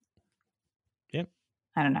guess. Yep.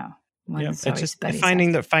 I don't know. One's It's always just buddy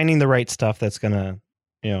finding the right stuff that's gonna,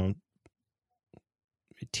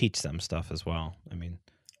 teach them stuff as well. I mean,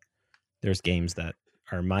 there's games that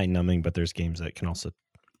are mind numbing, but there's games that can also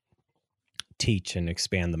teach and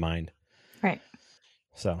expand the mind. Right.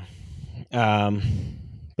 So,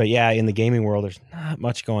 but yeah, in the gaming world, there's not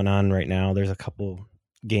much going on right now. There's a couple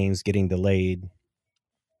games getting delayed,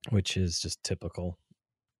 which is just typical.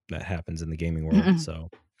 That happens in the gaming world. Mm-mm.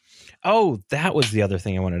 So, that was the other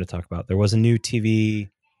thing I wanted to talk about. There was a new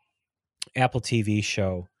Apple TV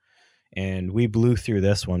show, and we blew through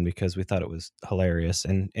this one because we thought it was hilarious,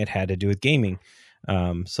 and it had to do with gaming.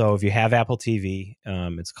 So if you have Apple TV,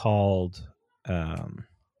 it's called, now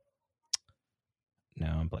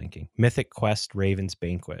I'm blanking, Mythic Quest Raven's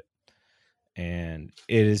Banquet. And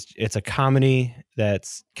it's a comedy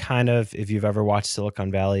that's kind of, if you've ever watched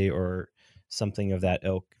Silicon Valley or something of that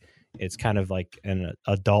ilk, it's kind of like an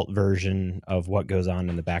adult version of what goes on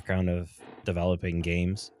in the background of developing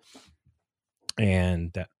games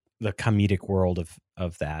and the comedic world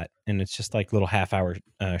of that. And it's just like little half-hour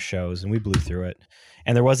shows, and we blew through it.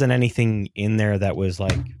 And there wasn't anything in there that was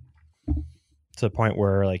like to the point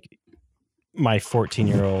where like my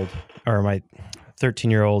 14-year-old or my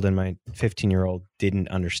 13-year-old and my 15-year-old didn't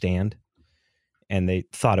understand, and they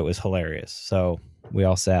thought it was hilarious. So we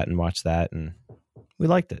all sat and watched that, and we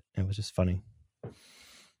liked it. It was just funny.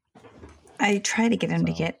 I try to get him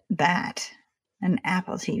to get an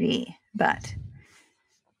Apple TV, but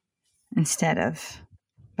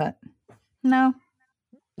no,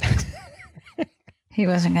 he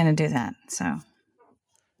wasn't going to do that. So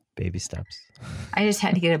baby steps. I just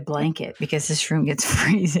had to get a blanket because this room gets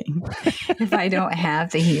freezing. If I don't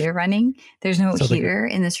have the heater running, there's no heater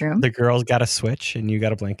in this room. The girls got a switch and you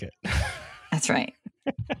got a blanket. That's right.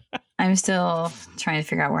 I'm still trying to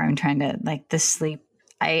figure out where I'm trying to sleep.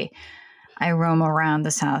 I roam around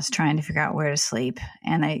this house trying to figure out where to sleep,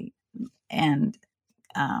 and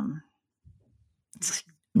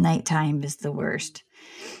nighttime is the worst.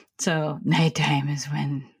 So nighttime is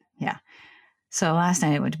when, yeah. So last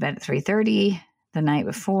night I went to bed at 3:30. The night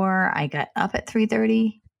before I got up at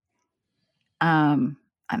 3:30.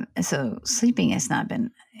 So sleeping has not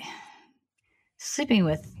been sleeping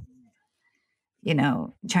with,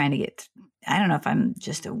 trying to get, I don't know if I'm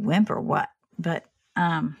just a wimp or what, but,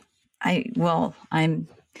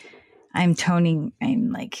 I'm toning,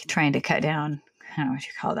 I'm like trying to cut down, I don't know what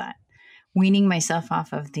you call that, weaning myself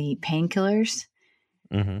off of the painkillers.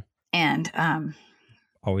 Mm-hmm. And,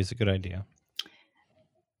 always a good idea.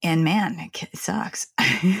 And man, it sucks.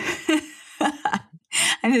 I'm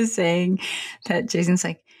just saying that Jason's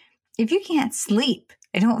like, if you can't sleep,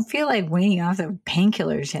 I don't feel like weaning off the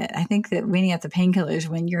painkillers yet. I think that weaning off the painkillers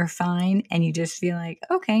when you're fine and you just feel like,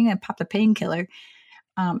 okay, I'm going to pop the painkiller.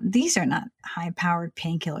 These are not high-powered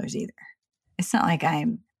painkillers either. It's not like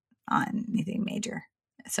I'm on anything major.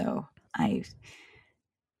 So I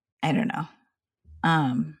don't know.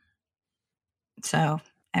 So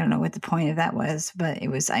I don't know what the point of that was, but it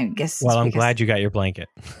was, I guess. Well, I'm glad you got your blanket.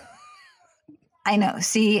 I know.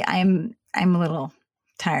 See, I'm a little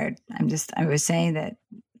tired. I was saying that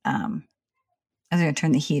I was going to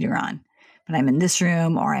turn the heater on, but I'm in this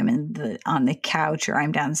room, or I'm on the couch, or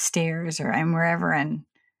I'm downstairs, or I'm wherever, and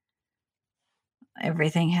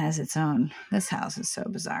everything has its own. This house is so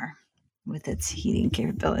bizarre with its heating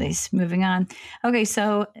capabilities. Moving on. Okay,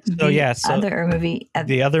 so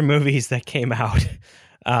the other movies that came out,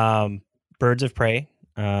 Birds of Prey,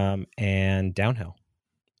 and Downhill.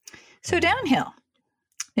 So Downhill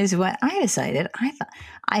is what I decided.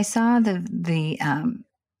 I saw the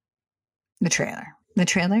trailer. The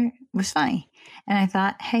trailer was funny, and I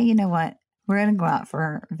thought, hey, you know what? We're going to go out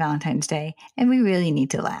for Valentine's Day, and we really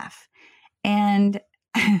need to laugh. And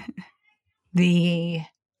the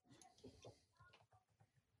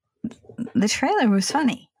trailer was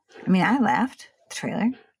funny. I mean, I laughed at the trailer,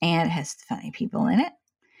 and it has funny people in it.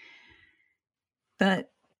 But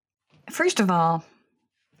first of all,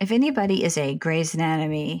 if anybody is a Grey's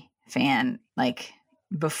Anatomy fan, like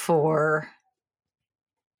before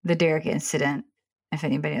the Derek incident, if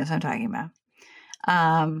anybody knows what I'm talking about,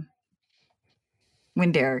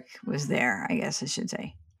 when Derek was there, I guess I should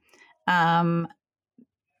say,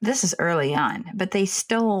 this is early on, but I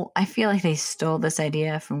feel like they stole this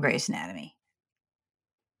idea from Grey's Anatomy,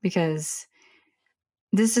 because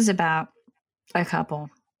this is about a couple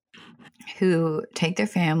who take their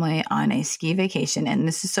family on a ski vacation. And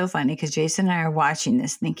this is so funny because Jason and I are watching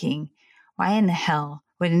this thinking, why in the hell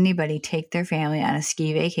would anybody take their family on a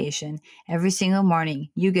ski vacation? Every single morning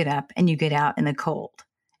you get up and you get out in the cold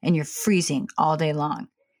and you're freezing all day long.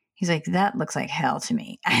 He's like, that looks like hell to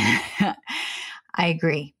me. I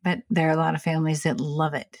agree, but there are a lot of families that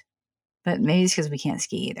love it. But maybe it's because we can't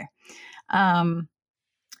ski either.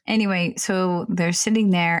 Anyway, so they're sitting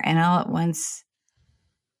there, and all at once,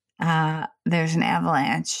 there's an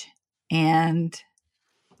avalanche, and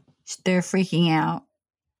they're freaking out,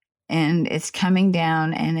 and it's coming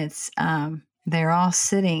down, and it's they're all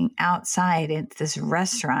sitting outside at this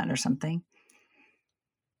restaurant or something.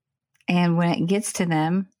 And when it gets to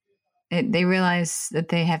them, they realize that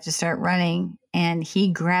they have to start running, and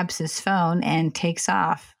he grabs his phone and takes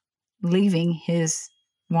off, leaving his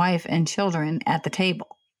wife and children at the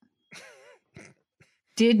table.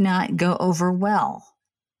 Did not go over well.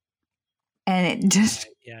 And it just...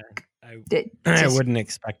 I wouldn't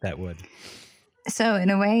expect that would. So in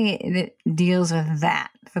a way, it deals with that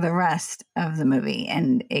for the rest of the movie.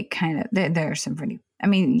 And it kind of... There are some pretty... I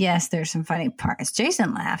mean, yes, there's some funny parts.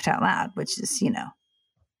 Jason laughed out loud, which is,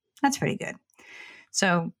 that's pretty good.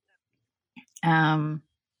 So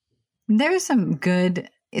there's some good...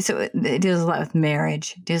 So it deals a lot with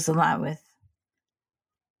marriage. It deals a lot with...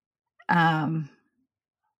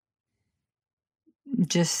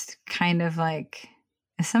 just kind of like...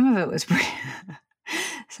 Some of it was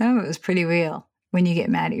pretty real. When you get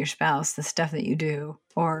mad at your spouse, the stuff that you do,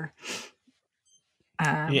 or...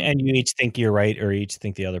 and you each think you're right or each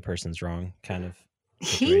think the other person's wrong, kind of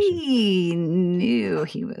situation. He knew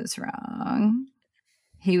he was wrong.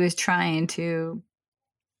 He was trying to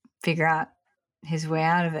figure out his way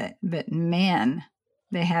out of it. But man,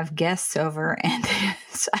 they have guests over and they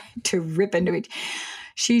decide to rip into each...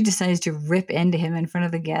 She decides to rip into him in front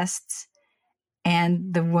of the guests.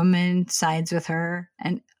 And the woman sides with her.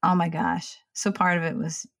 And oh my gosh. So part of it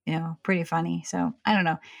was, pretty funny. So I don't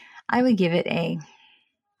know. I would give it a...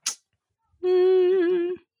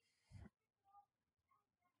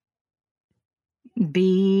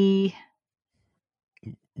 B.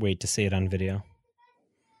 Wait to see it on video.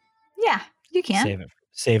 Yeah, you can.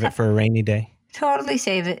 Save it for a rainy day. Totally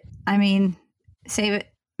save it. I mean, save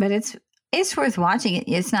it. But it's worth watching it.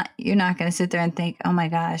 You're not going to sit there and think, oh my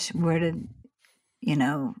gosh, where did...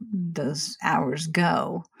 those hours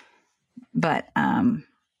go. But, and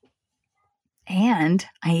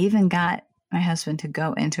I even got my husband to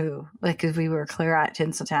go into, because we were clear out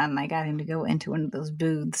Tinseltown, and I got him to go into one of those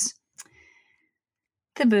booths.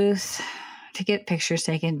 The booth to get pictures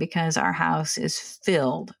taken because our house is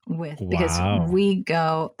filled with, because we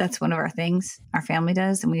go, that's one of our things our family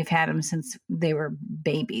does. And we've had them since they were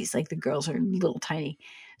babies. Like the girls are little tiny.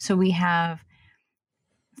 So we have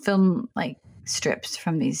film strips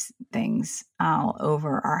from these things all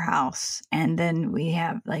over our house. And then we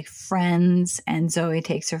have friends, and Zoe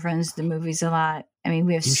takes her friends to the movies a lot. I mean,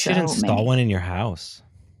 we have You should install one in your house.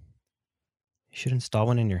 You should install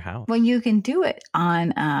one in your house. Well, you can do it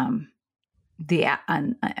on the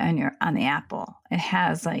Apple. It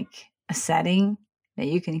has a setting that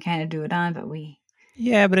you can kind of do it on, but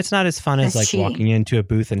yeah, but it's not as fun as cheating. Walking into a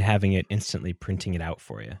booth and having it instantly printing it out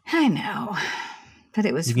for you. I know. But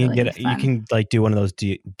it was you can really fun. You can do one of those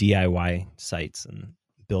DIY sites and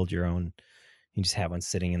build your own. You just have one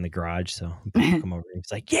sitting in the garage, so people come over and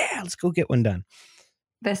it's like, yeah, let's go get one done.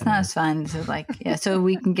 That's not as fun. So so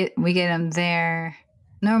we get them there,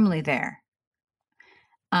 normally there.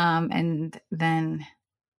 And then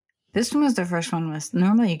this one was the first one. Was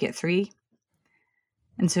normally you get 3,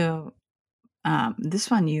 and so this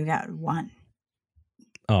one you got 1.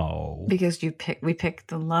 Oh, because we picked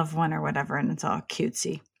the love one or whatever, and it's all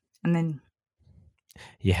cutesy. And then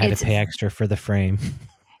you had to pay extra for the frame.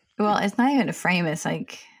 Well, it's not even a frame. It's I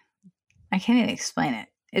can't even explain it.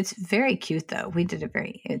 It's very cute though. We did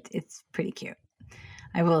it's pretty cute.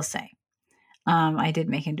 I will say. I did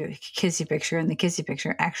make him do a kissy picture, and the kissy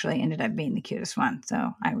picture actually ended up being the cutest one.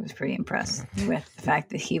 So I was pretty impressed with the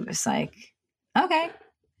fact that he was like, okay.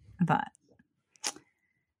 But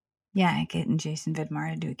yeah, getting Jason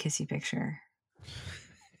Vidmar to do a kissy picture.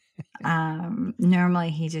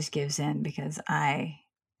 Normally he just gives in because I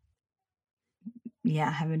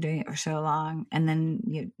have been doing it for so long. And then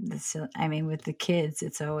with the kids,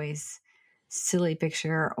 it's always silly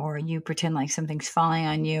picture, or you pretend like something's falling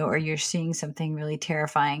on you, or you're seeing something really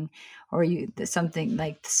terrifying, or something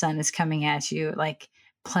like the sun is coming at you, like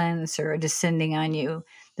planets are descending on you.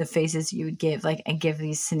 The faces you would give, I give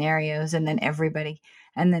these scenarios, and then everybody.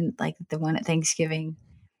 And then the one at Thanksgiving,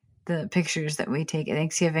 the pictures that we take at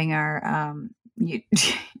Thanksgiving are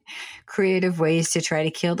creative ways to try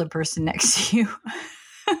to kill the person next to you.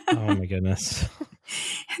 Oh my goodness.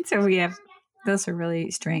 And so those are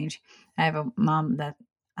really strange. I have a mom,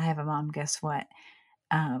 guess what,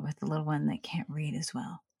 with the little one that can't read as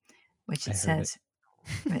well, which it says,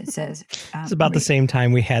 It says It's about the same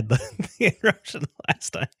time we had the interruption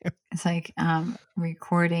last time. It's like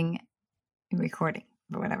recording,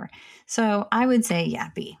 but whatever. So I would say, yeah,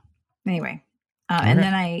 B. Anyway. And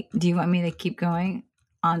then do you want me to keep going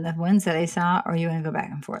on the ones that I saw, or you want to go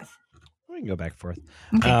back and forth? We can go back and forth.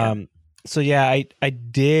 Okay, so yeah, I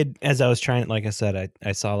did, as I was trying, like I said,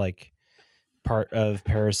 I saw like part of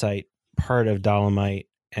Parasite, part of Dolomite,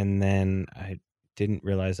 and then I didn't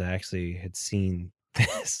realize I actually had seen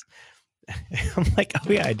this. I'm like,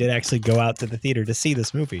 oh yeah, I did actually go out to the theater to see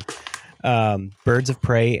this movie. Birds of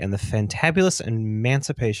Prey and the Fantabulous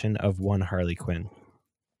Emancipation of One Harley Quinn.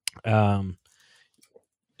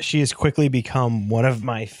 She has quickly become one of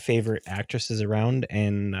my favorite actresses around,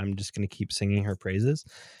 and I'm just going to keep singing her praises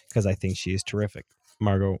because I think she is terrific.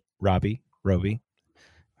 Margot Robbie,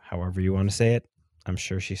 however you want to say it. I'm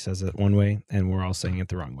sure she says it one way, and we're all saying it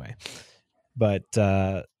the wrong way. But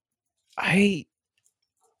I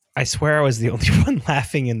swear I was the only one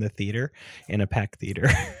laughing in the theater, in a packed theater.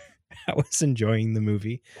 I was enjoying the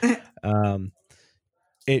movie.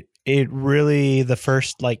 It really, the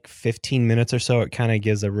first like 15 minutes or so, it kind of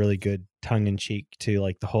gives a really good tongue in cheek to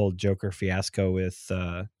like the whole Joker fiasco with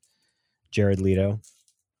Jared Leto.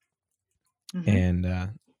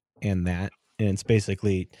 And it's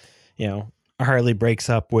basically, Harley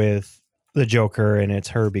breaks up with the Joker, and it's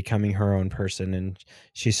her becoming her own person, and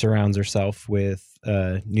she surrounds herself with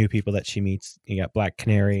new people that she meets. You got Black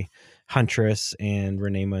Canary, Huntress, and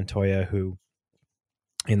Renee Montoya, who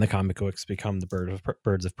in the comic books become the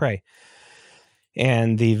Birds of Prey.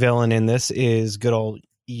 And the villain in this is good old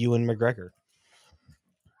Ewan McGregor.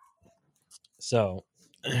 So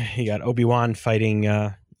you got Obi-Wan fighting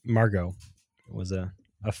Margot. It was a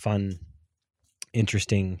fun,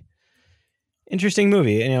 interesting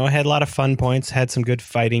movie. It had a lot of fun points, had some good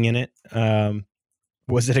fighting in it.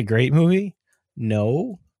 Was it a great movie?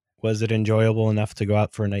 No. Was it enjoyable enough to go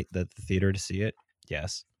out for a night at the theater to see it?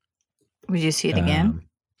 Yes. Would you see it again?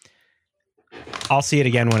 I'll see it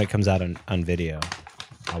again when it comes out on video.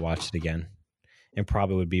 I'll watch it again. It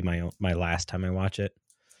probably would be my last time I watch it.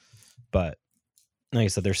 But like I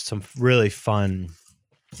said, there's some really fun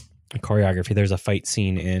choreography. There's a fight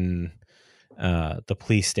scene in the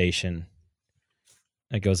police station.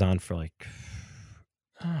 It goes on for like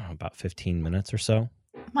about 15 minutes or so.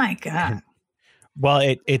 My God.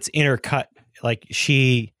 Well, it's intercut. Like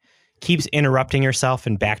she keeps interrupting herself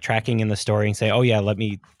and backtracking in the story and say, oh yeah, let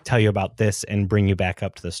me tell you about this and bring you back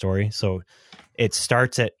up to the story. So it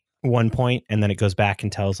starts at one point and then it goes back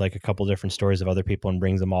and tells like a couple different stories of other people and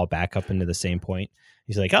brings them all back up into the same point.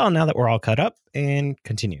 He's like, oh, now that we're all cut up, and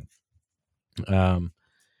continue. I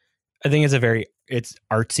think it's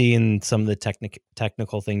artsy in some of the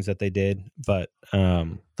technical things that they did, but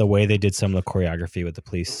the way they did some of the choreography with the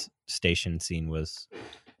police station scene was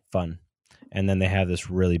fun. And then they have this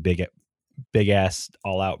really big ass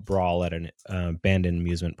all out brawl at an abandoned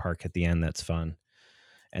amusement park at the end. That's fun.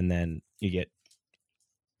 And then you get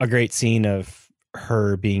a great scene of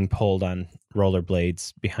her being pulled on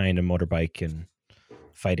rollerblades behind a motorbike and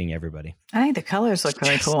fighting everybody. I think the colors look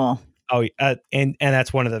really cool. Oh, and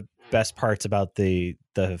that's one of the best parts about the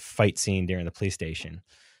fight scene during the police station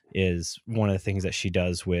is one of the things that she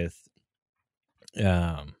does with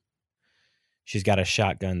she's got a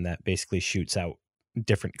shotgun that basically shoots out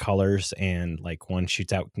different colors, and like one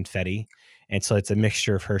shoots out confetti, and so it's a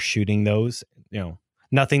mixture of her shooting those,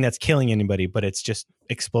 nothing that's killing anybody, but it's just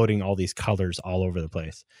exploding all these colors all over the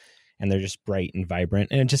place, and they're just bright and vibrant,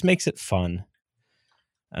 and it just makes it fun.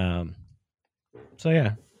 So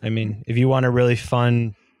yeah, I mean, if you want a really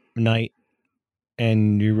fun night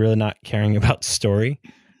and you're really not caring about story,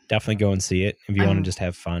 definitely go and see it. If you want to just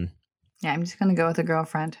have fun. Yeah, I'm just going to go with a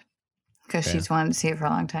girlfriend because she's wanted to see it for a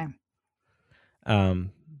long time.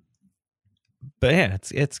 But yeah,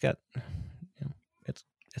 it's got,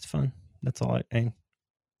 it's fun. That's all I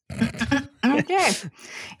Okay.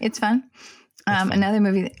 It's fun. Fun. Another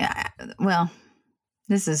movie.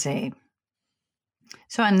 This is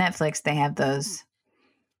so on Netflix, they have those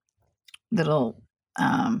little,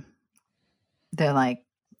 they're like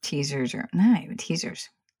teasers, or not even teasers.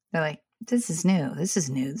 They're like, this is new. This is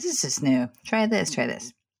new. This is new. Try this. Try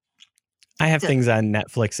this. I have things on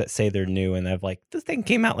Netflix that say they're new, and I've like, this thing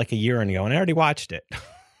came out like a year ago and I already watched it.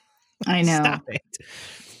 I know. Stop it.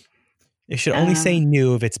 It should only say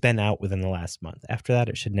new if it's been out within the last month. After that,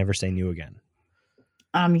 it should never say new again.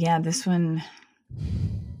 Yeah, this one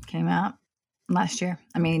came out last year.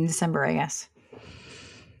 I mean, December, I guess.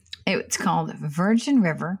 It's called Virgin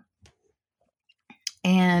River.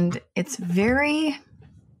 And it's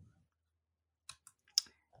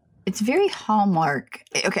It's very Hallmark.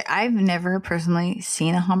 Okay, I've never personally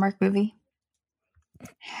seen a Hallmark movie.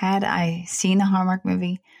 Had I seen a Hallmark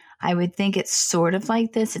movie, I would think it's sort of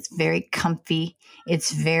like this. It's very comfy.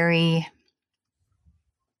 It's very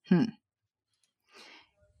it's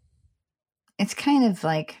kind of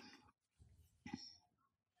like,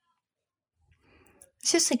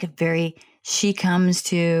 it's just like a very, she comes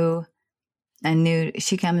to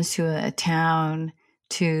a town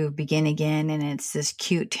to begin again, and it's this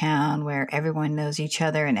cute town where everyone knows each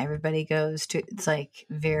other and everybody goes to, it's like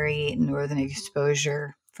very Northern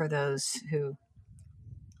Exposure for those who,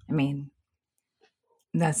 I mean,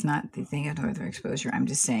 that's not the thing of Northern Exposure. I'm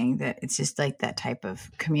just saying that it's just like that type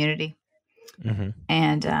of community. Mm-hmm.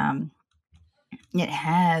 And it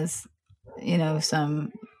has, there's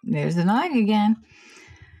the knock again.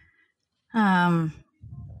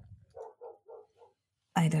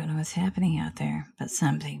 I don't know what's happening out there, but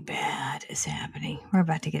something bad is happening. We're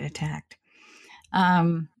about to get attacked.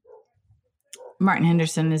 Martin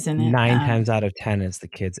Henderson is in it. 9 times out of 10 is the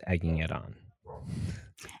kids egging it on.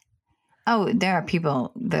 Oh, there are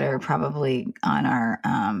people that are probably on our,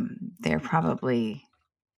 they're probably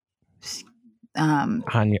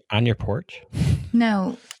on your porch.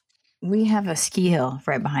 No, we have a ski hill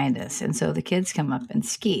right behind us, and so the kids come up and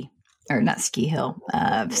ski, or not ski hill,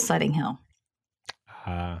 sledding hill.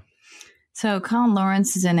 So Colin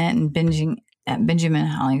Lawrence is in it, and Benjamin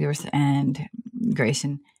Hollingsworth and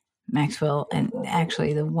Grayson Maxwell, and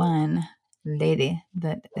actually the one lady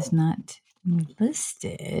that is not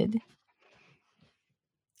listed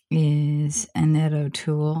is Annette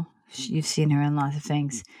O'Toole. You've seen her in lots of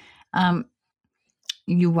things.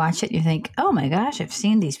 You watch it, you think, oh my gosh, I've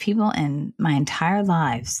seen these people in my entire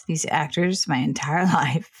lives, these actors, my entire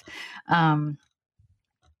life.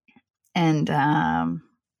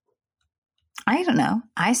 I don't know.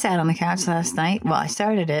 I sat on the couch last night. Well, I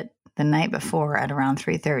started it the night before at around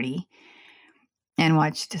 3:30 and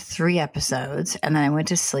watched 3 episodes. And then I went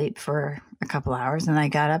to sleep for a couple hours, and then I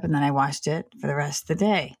got up and then I watched it for the rest of the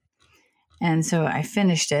day. And so I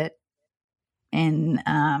finished it in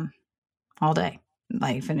all day.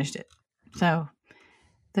 I finished it. So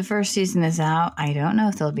the first season is out. I don't know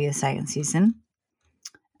if there'll be a second season.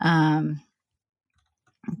 But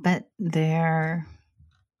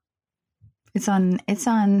it's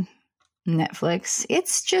on Netflix.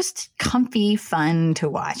 It's just comfy, fun to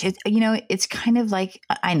watch. It's kind of like,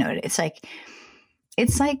 I know it.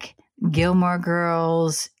 It's like Gilmore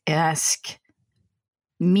Girls-esque,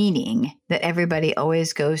 meaning that everybody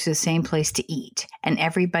always goes to the same place to eat and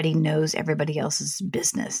everybody knows everybody else's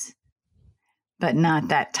business, but not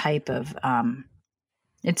that type of,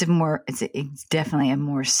 it's definitely a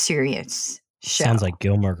more serious show. Sounds like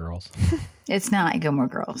Gilmore Girls. It's not like Gilmore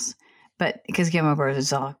Girls, but because Gilmore Girls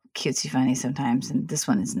is all cutesy funny sometimes, and this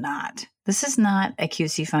one is not. This is not a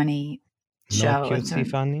cutesy funny show. No cutesy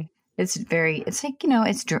funny? It's like,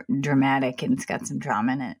 it's dramatic, and it's got some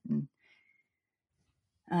drama in it. And,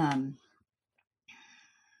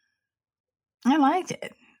 I liked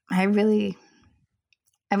it. I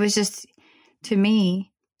was just, to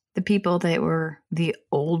me, the people that were the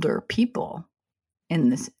older people in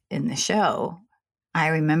the show, I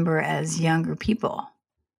remember as younger people.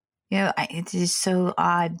 It's just so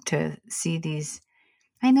odd to see these.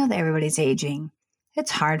 I know that everybody's aging.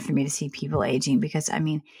 It's hard for me to see people aging because,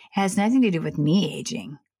 it has nothing to do with me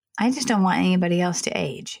aging. I just don't want anybody else to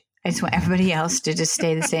age. I just want everybody else to just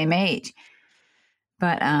stay the same age.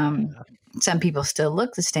 But some people still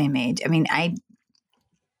look the same age. I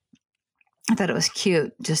thought it was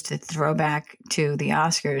cute just to throw back to the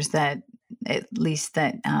Oscars that at least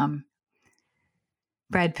that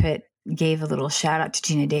Brad Pitt gave a little shout out to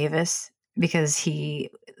Gina Davis because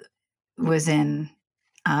he was in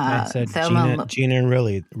I said Gina and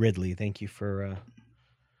Ridley. Thank you for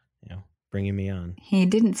bringing me on. He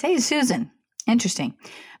didn't say Susan. Interesting.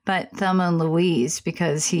 But Thelma and Louise,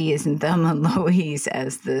 because he is in Thelma and Louise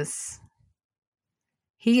as this.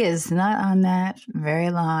 He is not on that very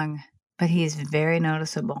long, but he is very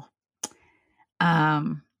noticeable.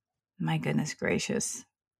 My goodness gracious.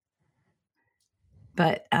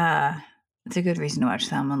 But it's a good reason to watch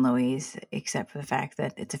Thelma and Louise, except for the fact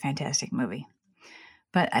that it's a fantastic movie.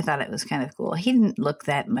 But I thought it was kind of cool. He didn't look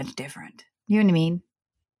that much different. You know what I mean?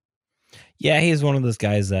 Yeah, he's one of those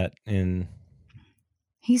guys that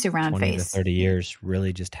he's a round 20 face. to 30 years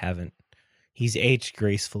really just haven't. He's aged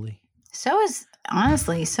gracefully. So is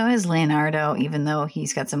Leonardo, even though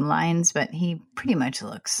he's got some lines, but he pretty much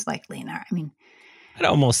looks like Leonardo. I'd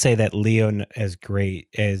almost say that Leo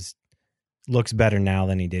looks better now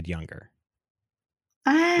than he did younger.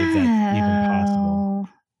 If that's even possible.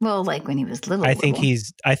 Well, like when he was little. I think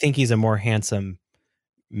little. he's a more handsome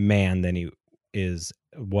man than he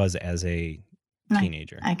was as a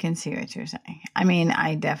teenager. I can see what you're saying. I mean,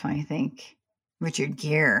 I definitely think Richard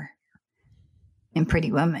Gere in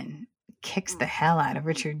Pretty Woman kicks the hell out of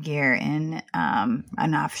Richard Gere in An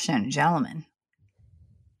Unfortunate Gentleman.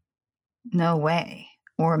 No way.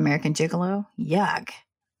 Or American Gigolo. Yuck.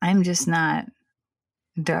 I'm just not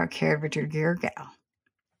dark-haired Richard Gere gal.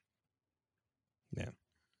 Yeah.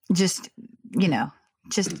 Just,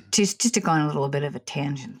 just to go on a little bit of a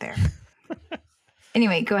tangent there.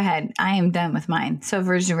 Anyway, go ahead. I am done with mine. So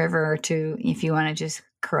Virgin River or two, if you want to just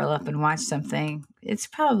curl up and watch something, it's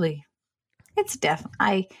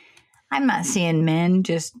definitely, I'm not seeing men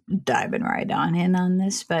just diving right on in on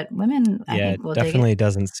this, but women, I think will definitely dig it.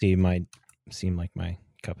 doesn't seem like my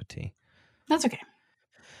cup of tea. That's okay.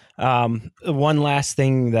 One last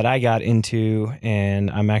thing that I got into, and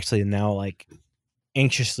I'm actually now like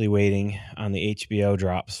anxiously waiting on the HBO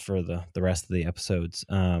drops for the rest of the episodes.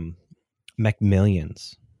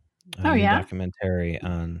 McMillions. Oh, yeah? Documentary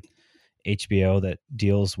on HBO that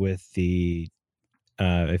deals with the,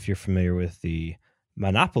 if you're familiar with the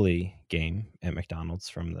Monopoly game at McDonald's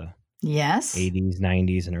from the Yes. 80s,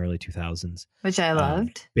 90s, and early 2000s. Which I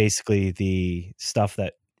loved. Basically the stuff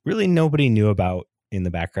that really nobody knew about in the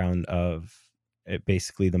background of it,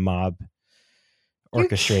 basically the mob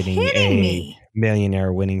orchestrating a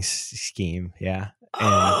millionaire winning scheme. Yeah.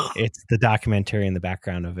 And it's the documentary in the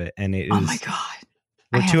background of it. And it is, oh my God.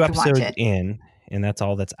 We're 2 episodes in, and that's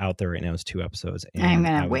all that's out there right now is 2 episodes. And I'm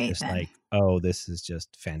going to wait just then. Like, oh, this is just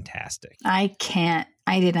fantastic. I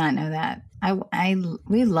did not know that.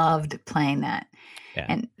 We loved playing that.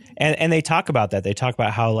 Yeah. And they talk about that. They talk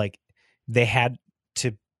about how like they had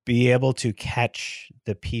to be able to catch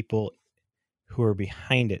the people who are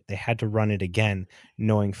behind it. They had to run it again,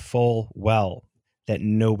 knowing full well that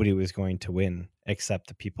nobody was going to win except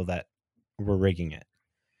the people that were rigging it.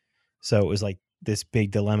 So it was like this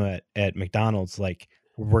big dilemma at McDonald's. Like,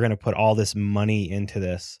 we're going to put all this money into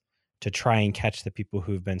this to try and catch the people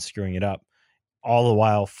who've been screwing it up, all the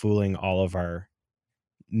while fooling all of our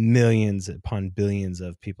millions upon billions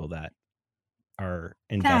of people that are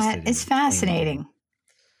invested. That is fascinating.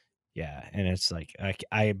 Yeah. And it's like,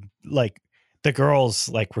 I like the girls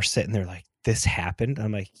like were sitting there like, this happened.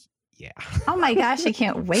 I'm like, yeah. Oh my gosh, I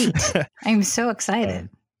can't wait. I'm so excited.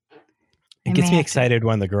 It gets me excited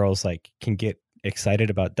when the girls like can get excited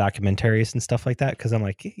about documentaries and stuff like that. Cause I'm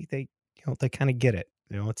like, hey, they kind of get it.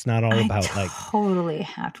 It's not all about totally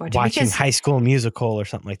have to watch watching High School Musical or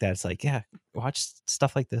something like that. It's like, yeah, watch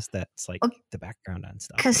stuff like this. That's like the background on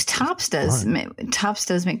stuff. Because Tops does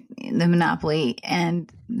the Monopoly,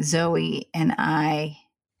 and Zoe and I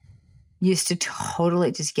used to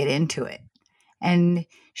totally just get into it. And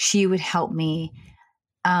she would help me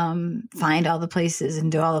find all the places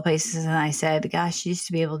and do all the places. And I said, gosh, you used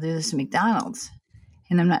to be able to do this at McDonald's.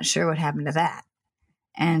 And I'm not sure what happened to that.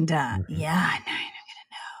 And yeah, I'm going to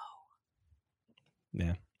know.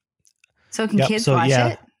 Yeah. So can kids watch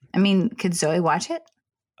it? I mean, could Zoe watch it?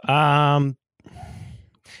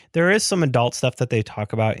 There is some adult stuff that they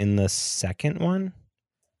talk about in the second one.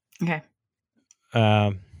 Okay.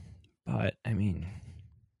 But I mean,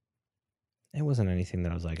 it wasn't anything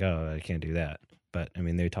that I was like, oh, I can't do that. But I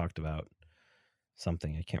mean, they talked about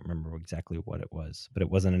something. I can't remember exactly what it was, but it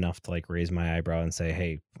wasn't enough to like raise my eyebrow and say,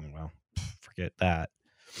 hey, well, forget that.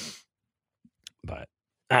 But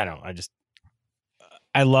I don't know.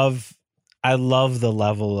 I love the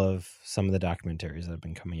level of some of the documentaries that have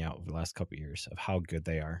been coming out over the last couple of years of how good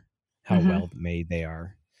they are, how well made they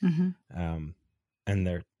are. Mm-hmm. And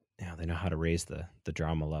they know how to raise the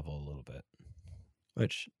drama level a little bit,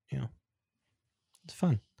 which, it's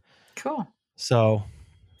fun. Cool. So,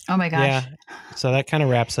 oh my gosh. Yeah. So that kind of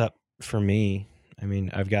wraps up for me. I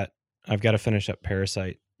mean, I've got to finish up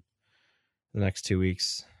Parasite the next 2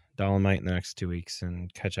 weeks, Dolomite in the next 2 weeks,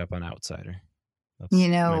 and catch up on Outsider. That's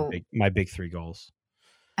my big 3 goals.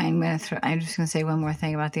 I'm just going to say one more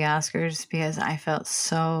thing about the Oscars because I felt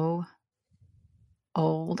so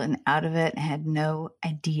old and out of it and had no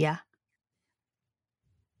idea.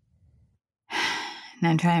 And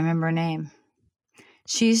I'm trying to remember her name.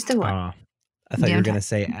 She's the one. I thought you were going to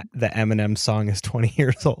say the Eminem song is 20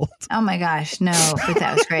 years old. Oh my gosh, no, but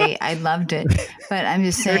that was great. I loved it. But I'm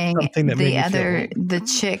just saying the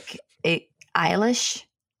chick, Eilish.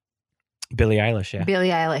 Billie Eilish, yeah. Billie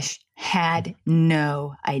Eilish had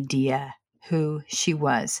no idea who she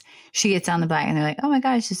was. She gets on the bike and they're like, oh my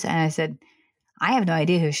gosh. And I said, I have no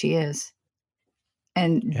idea who she is.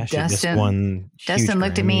 And Dustin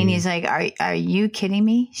looked at me and he's like, are you kidding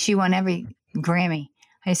me? She won every Grammy.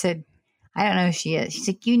 I said, I don't know who she is. She's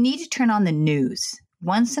like, you need to turn on the news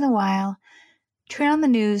once in a while. Turn on the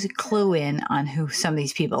news, clue in on who some of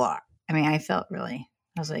these people are. I mean, I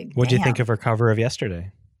was like, what'd you think of her cover of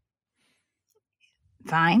yesterday?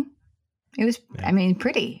 Fine. It was,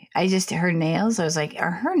 pretty. Her nails, I was like,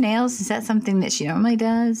 are her nails, is that something that she normally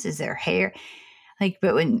does? Is there hair? Like,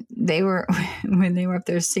 but when they were up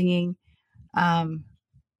there singing, the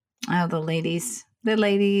ladies,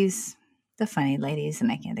 the funny ladies,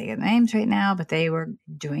 and I can't think of their names right now, but they were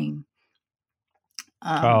doing.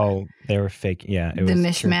 They were fake. Yeah. It the was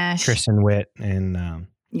mishmash. Kristen Wiig and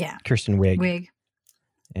Kristen Wiig. Wig.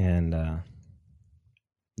 And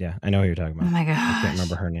yeah, I know who you're talking about. Oh my gosh. I can't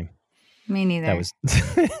remember her name. Me neither. That was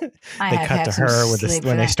they cut to her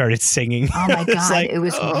when they started singing. Oh my God. It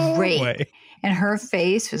was great. Boy. And her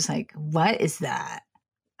face was like, what is that?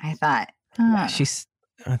 I thought, I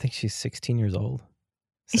think she's 16 years old.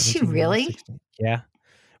 Is she really? Yeah.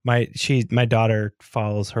 My daughter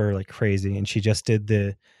follows her like crazy, and she just did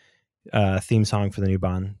the theme song for the new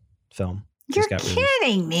Bond film. You're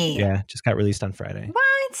kidding me. Yeah, just got released on Friday.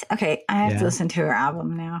 What? Okay, I have to listen to her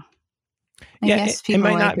album now. I guess it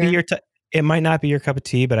might not be it might not be your cup of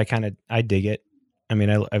tea, but I dig it. I mean,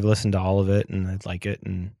 I've listened to all of it and I like it.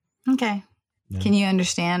 And okay, can you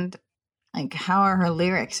understand? Like, how are her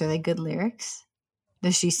lyrics? Are they good lyrics?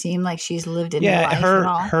 Does she seem like she's lived in life at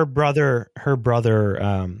all? Her brother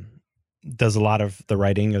does a lot of the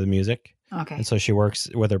writing of the music. Okay, and so she works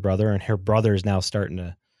with her brother, and her brother is now starting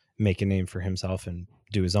to make a name for himself and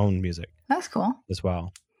do his own music. That's cool as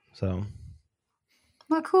well. So,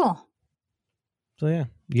 well, cool. So yeah,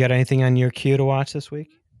 you got anything on your queue to watch this week?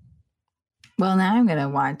 Well, now I'm gonna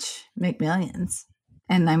watch McMillions,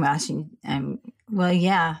 and I'm watching.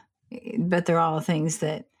 But they're all things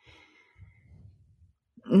that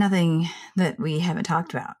nothing that we haven't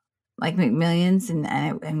talked about, like McMillions,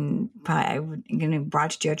 and probably I'm gonna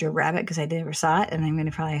watch Jojo Rabbit because I never saw it, and I'm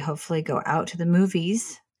gonna probably hopefully go out to the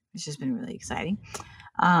movies, which has been really exciting,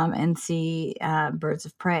 and see Birds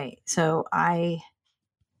of Prey. So I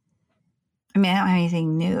don't have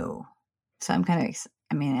anything new, so I'm kind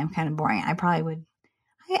of boring.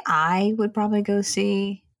 I would probably go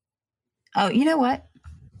see. Oh, you know what?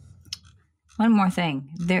 One more thing.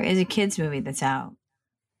 There is a kids movie that's out.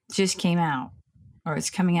 It just came out, or it's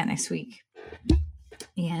coming out next week,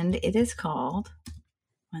 and it is called.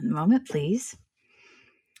 One moment, please.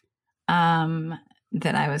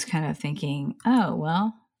 That I was kind of thinking, oh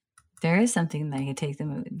well, there is something that I could take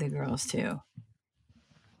the girls to.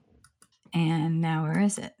 And now where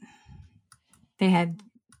is it? They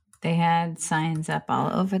had signs up all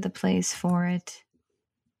over the place for it.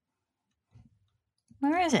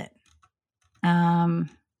 Where is it?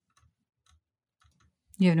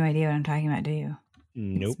 You have no idea what I'm talking about, do you?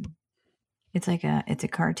 Nope. It's a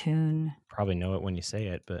cartoon. Probably know it when you say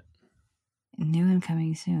it, but new and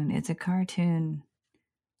coming soon. It's a cartoon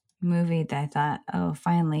movie that I thought, oh,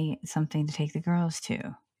 finally something to take the girls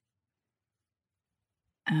to.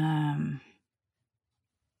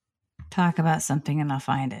 Talk about something and I'll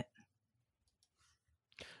find it.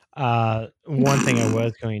 One thing I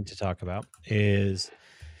was going to talk about is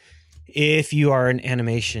if you are an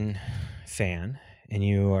animation fan, and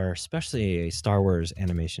you are especially a Star Wars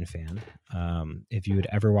animation fan, if you had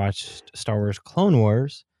ever watched Star Wars Clone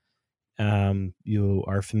Wars, you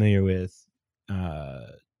are familiar with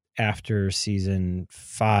after season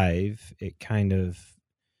 5, it kind of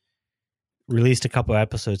released a couple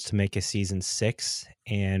episodes to make a season 6,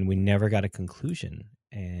 and we never got a conclusion.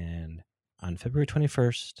 And on February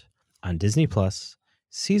 21st on Disney Plus,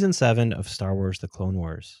 season 7 of Star Wars The Clone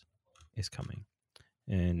Wars is coming.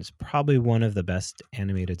 And it's probably one of the best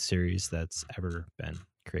animated series that's ever been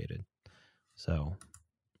created. So,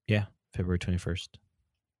 yeah, February 21st.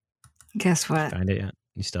 Guess what? Find it yet?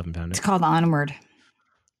 You still haven't found it? It's called Onward.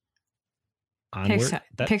 Onward?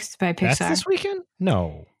 By Pixar. That's this weekend?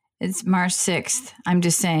 No. It's March 6th. I'm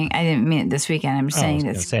just saying, I didn't mean it this weekend. I'm saying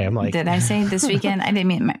this. Did I say this weekend? I didn't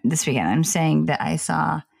mean this weekend. I'm saying that I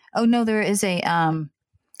saw, oh no, there is a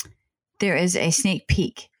sneak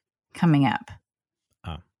peek coming up.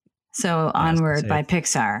 Oh. So Onward by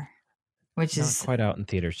Pixar, which is not quite out in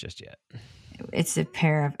theaters just yet. It's a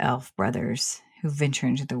pair of elf brothers who venture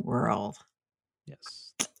into the world.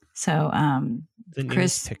 Yes. So, the new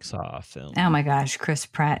Pixar film. Oh my gosh, Chris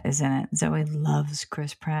Pratt is in it. Zoe loves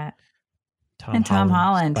Chris Pratt. Tom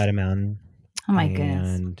Holland. Spider-Man. Oh my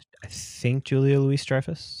goodness. And I think Julia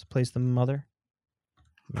Louis-Dreyfus plays the mother.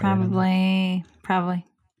 Probably.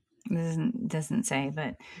 It doesn't say,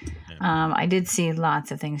 but I did see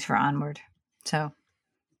lots of things for Onward. So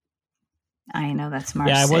I know that's March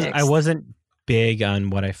 6th. I big on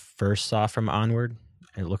what I first saw from Onward.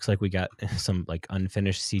 It looks like we got some like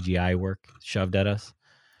unfinished CGI work shoved at us.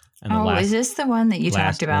 And is this the one that you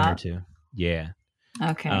talked about? 1 or 2. Yeah.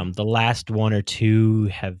 Okay. The last 1 or 2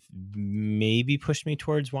 have maybe pushed me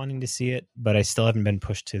towards wanting to see it, but I still haven't been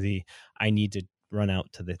pushed to I need to run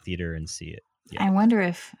out to the theater and see it. Yeah. I wonder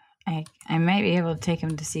if I might be able to take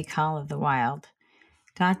him to see Call of the Wild.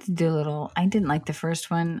 Dr. Dolittle, I didn't like the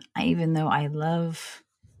first one, even though I love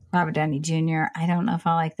Robert Downey Jr. I don't know if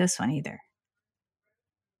I like this one either.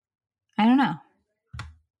 I don't know.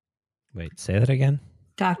 Wait, say that again?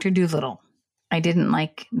 Dr. Dolittle. I didn't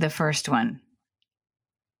like the first one.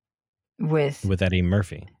 With Eddie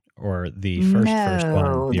Murphy. Or the first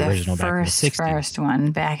one, the original back in the 60s. First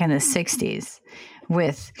one back in the 60s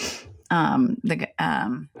with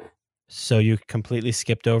So you completely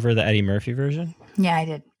skipped over the Eddie Murphy version? Yeah, I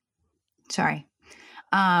did. Sorry.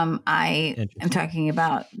 I am talking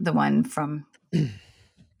about the one from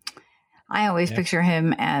I always picture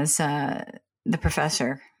him as the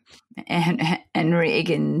professor and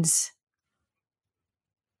Reagan's.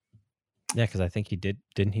 Yeah, because I think he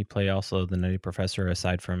didn't he play also the Nutty Professor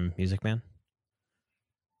aside from Music Man?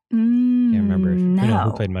 Can't remember. No.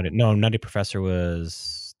 Who played Nutty? No, Nutty Professor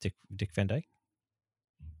was Dick Van Dyke.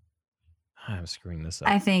 I'm screwing this up.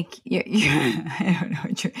 I think I don't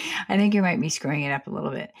know. I think you might be screwing it up a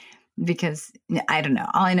little bit because I don't know.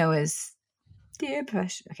 All I know is dear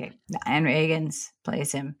Professor. Okay, Anne Reagans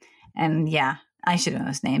plays him, and yeah, I should know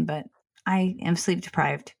his name, but I am sleep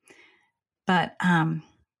deprived. But I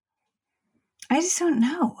just don't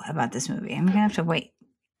know about this movie. I'm gonna have to wait.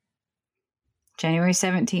 January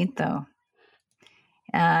 17th, though.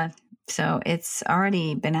 So it's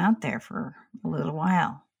already been out there for a little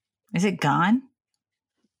while. Is it gone?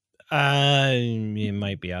 It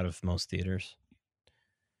might be out of most theaters.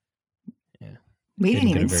 Yeah, we didn't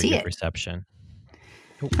even see it. Reception.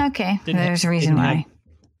 Okay, there's a reason why.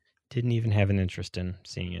 Didn't even have an interest in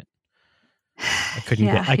seeing it. I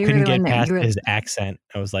couldn't get past his accent.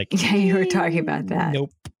 I was like, yeah, you were talking about that.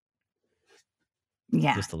 Nope.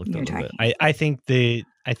 Yeah, just to look a little bit. I think the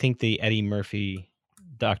Eddie Murphy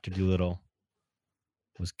Dr. Dolittle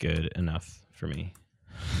was good enough for me.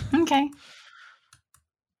 Okay.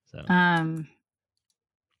 So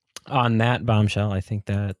on that bombshell, I think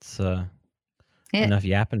that's enough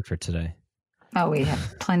yapping for today. Oh, we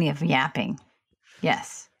have plenty of yapping.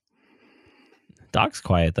 Yes. Dog's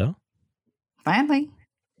quiet though. Finally.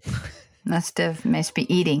 must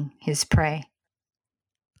be eating his prey.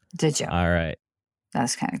 Did you? All right.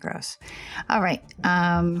 That's kind of gross. All right.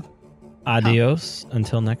 Adios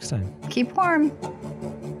until next time. Keep warm.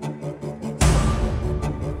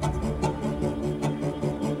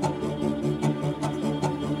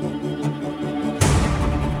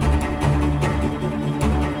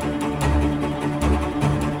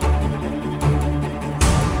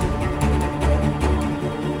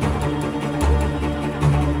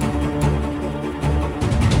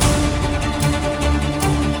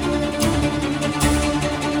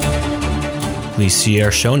 Please see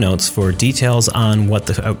our show notes for details on what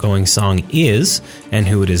the outgoing song is and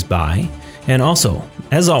who it is by. And also,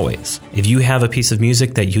 as always, if you have a piece of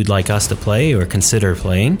music that you'd like us to play or consider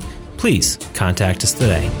playing, please contact us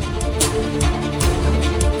today.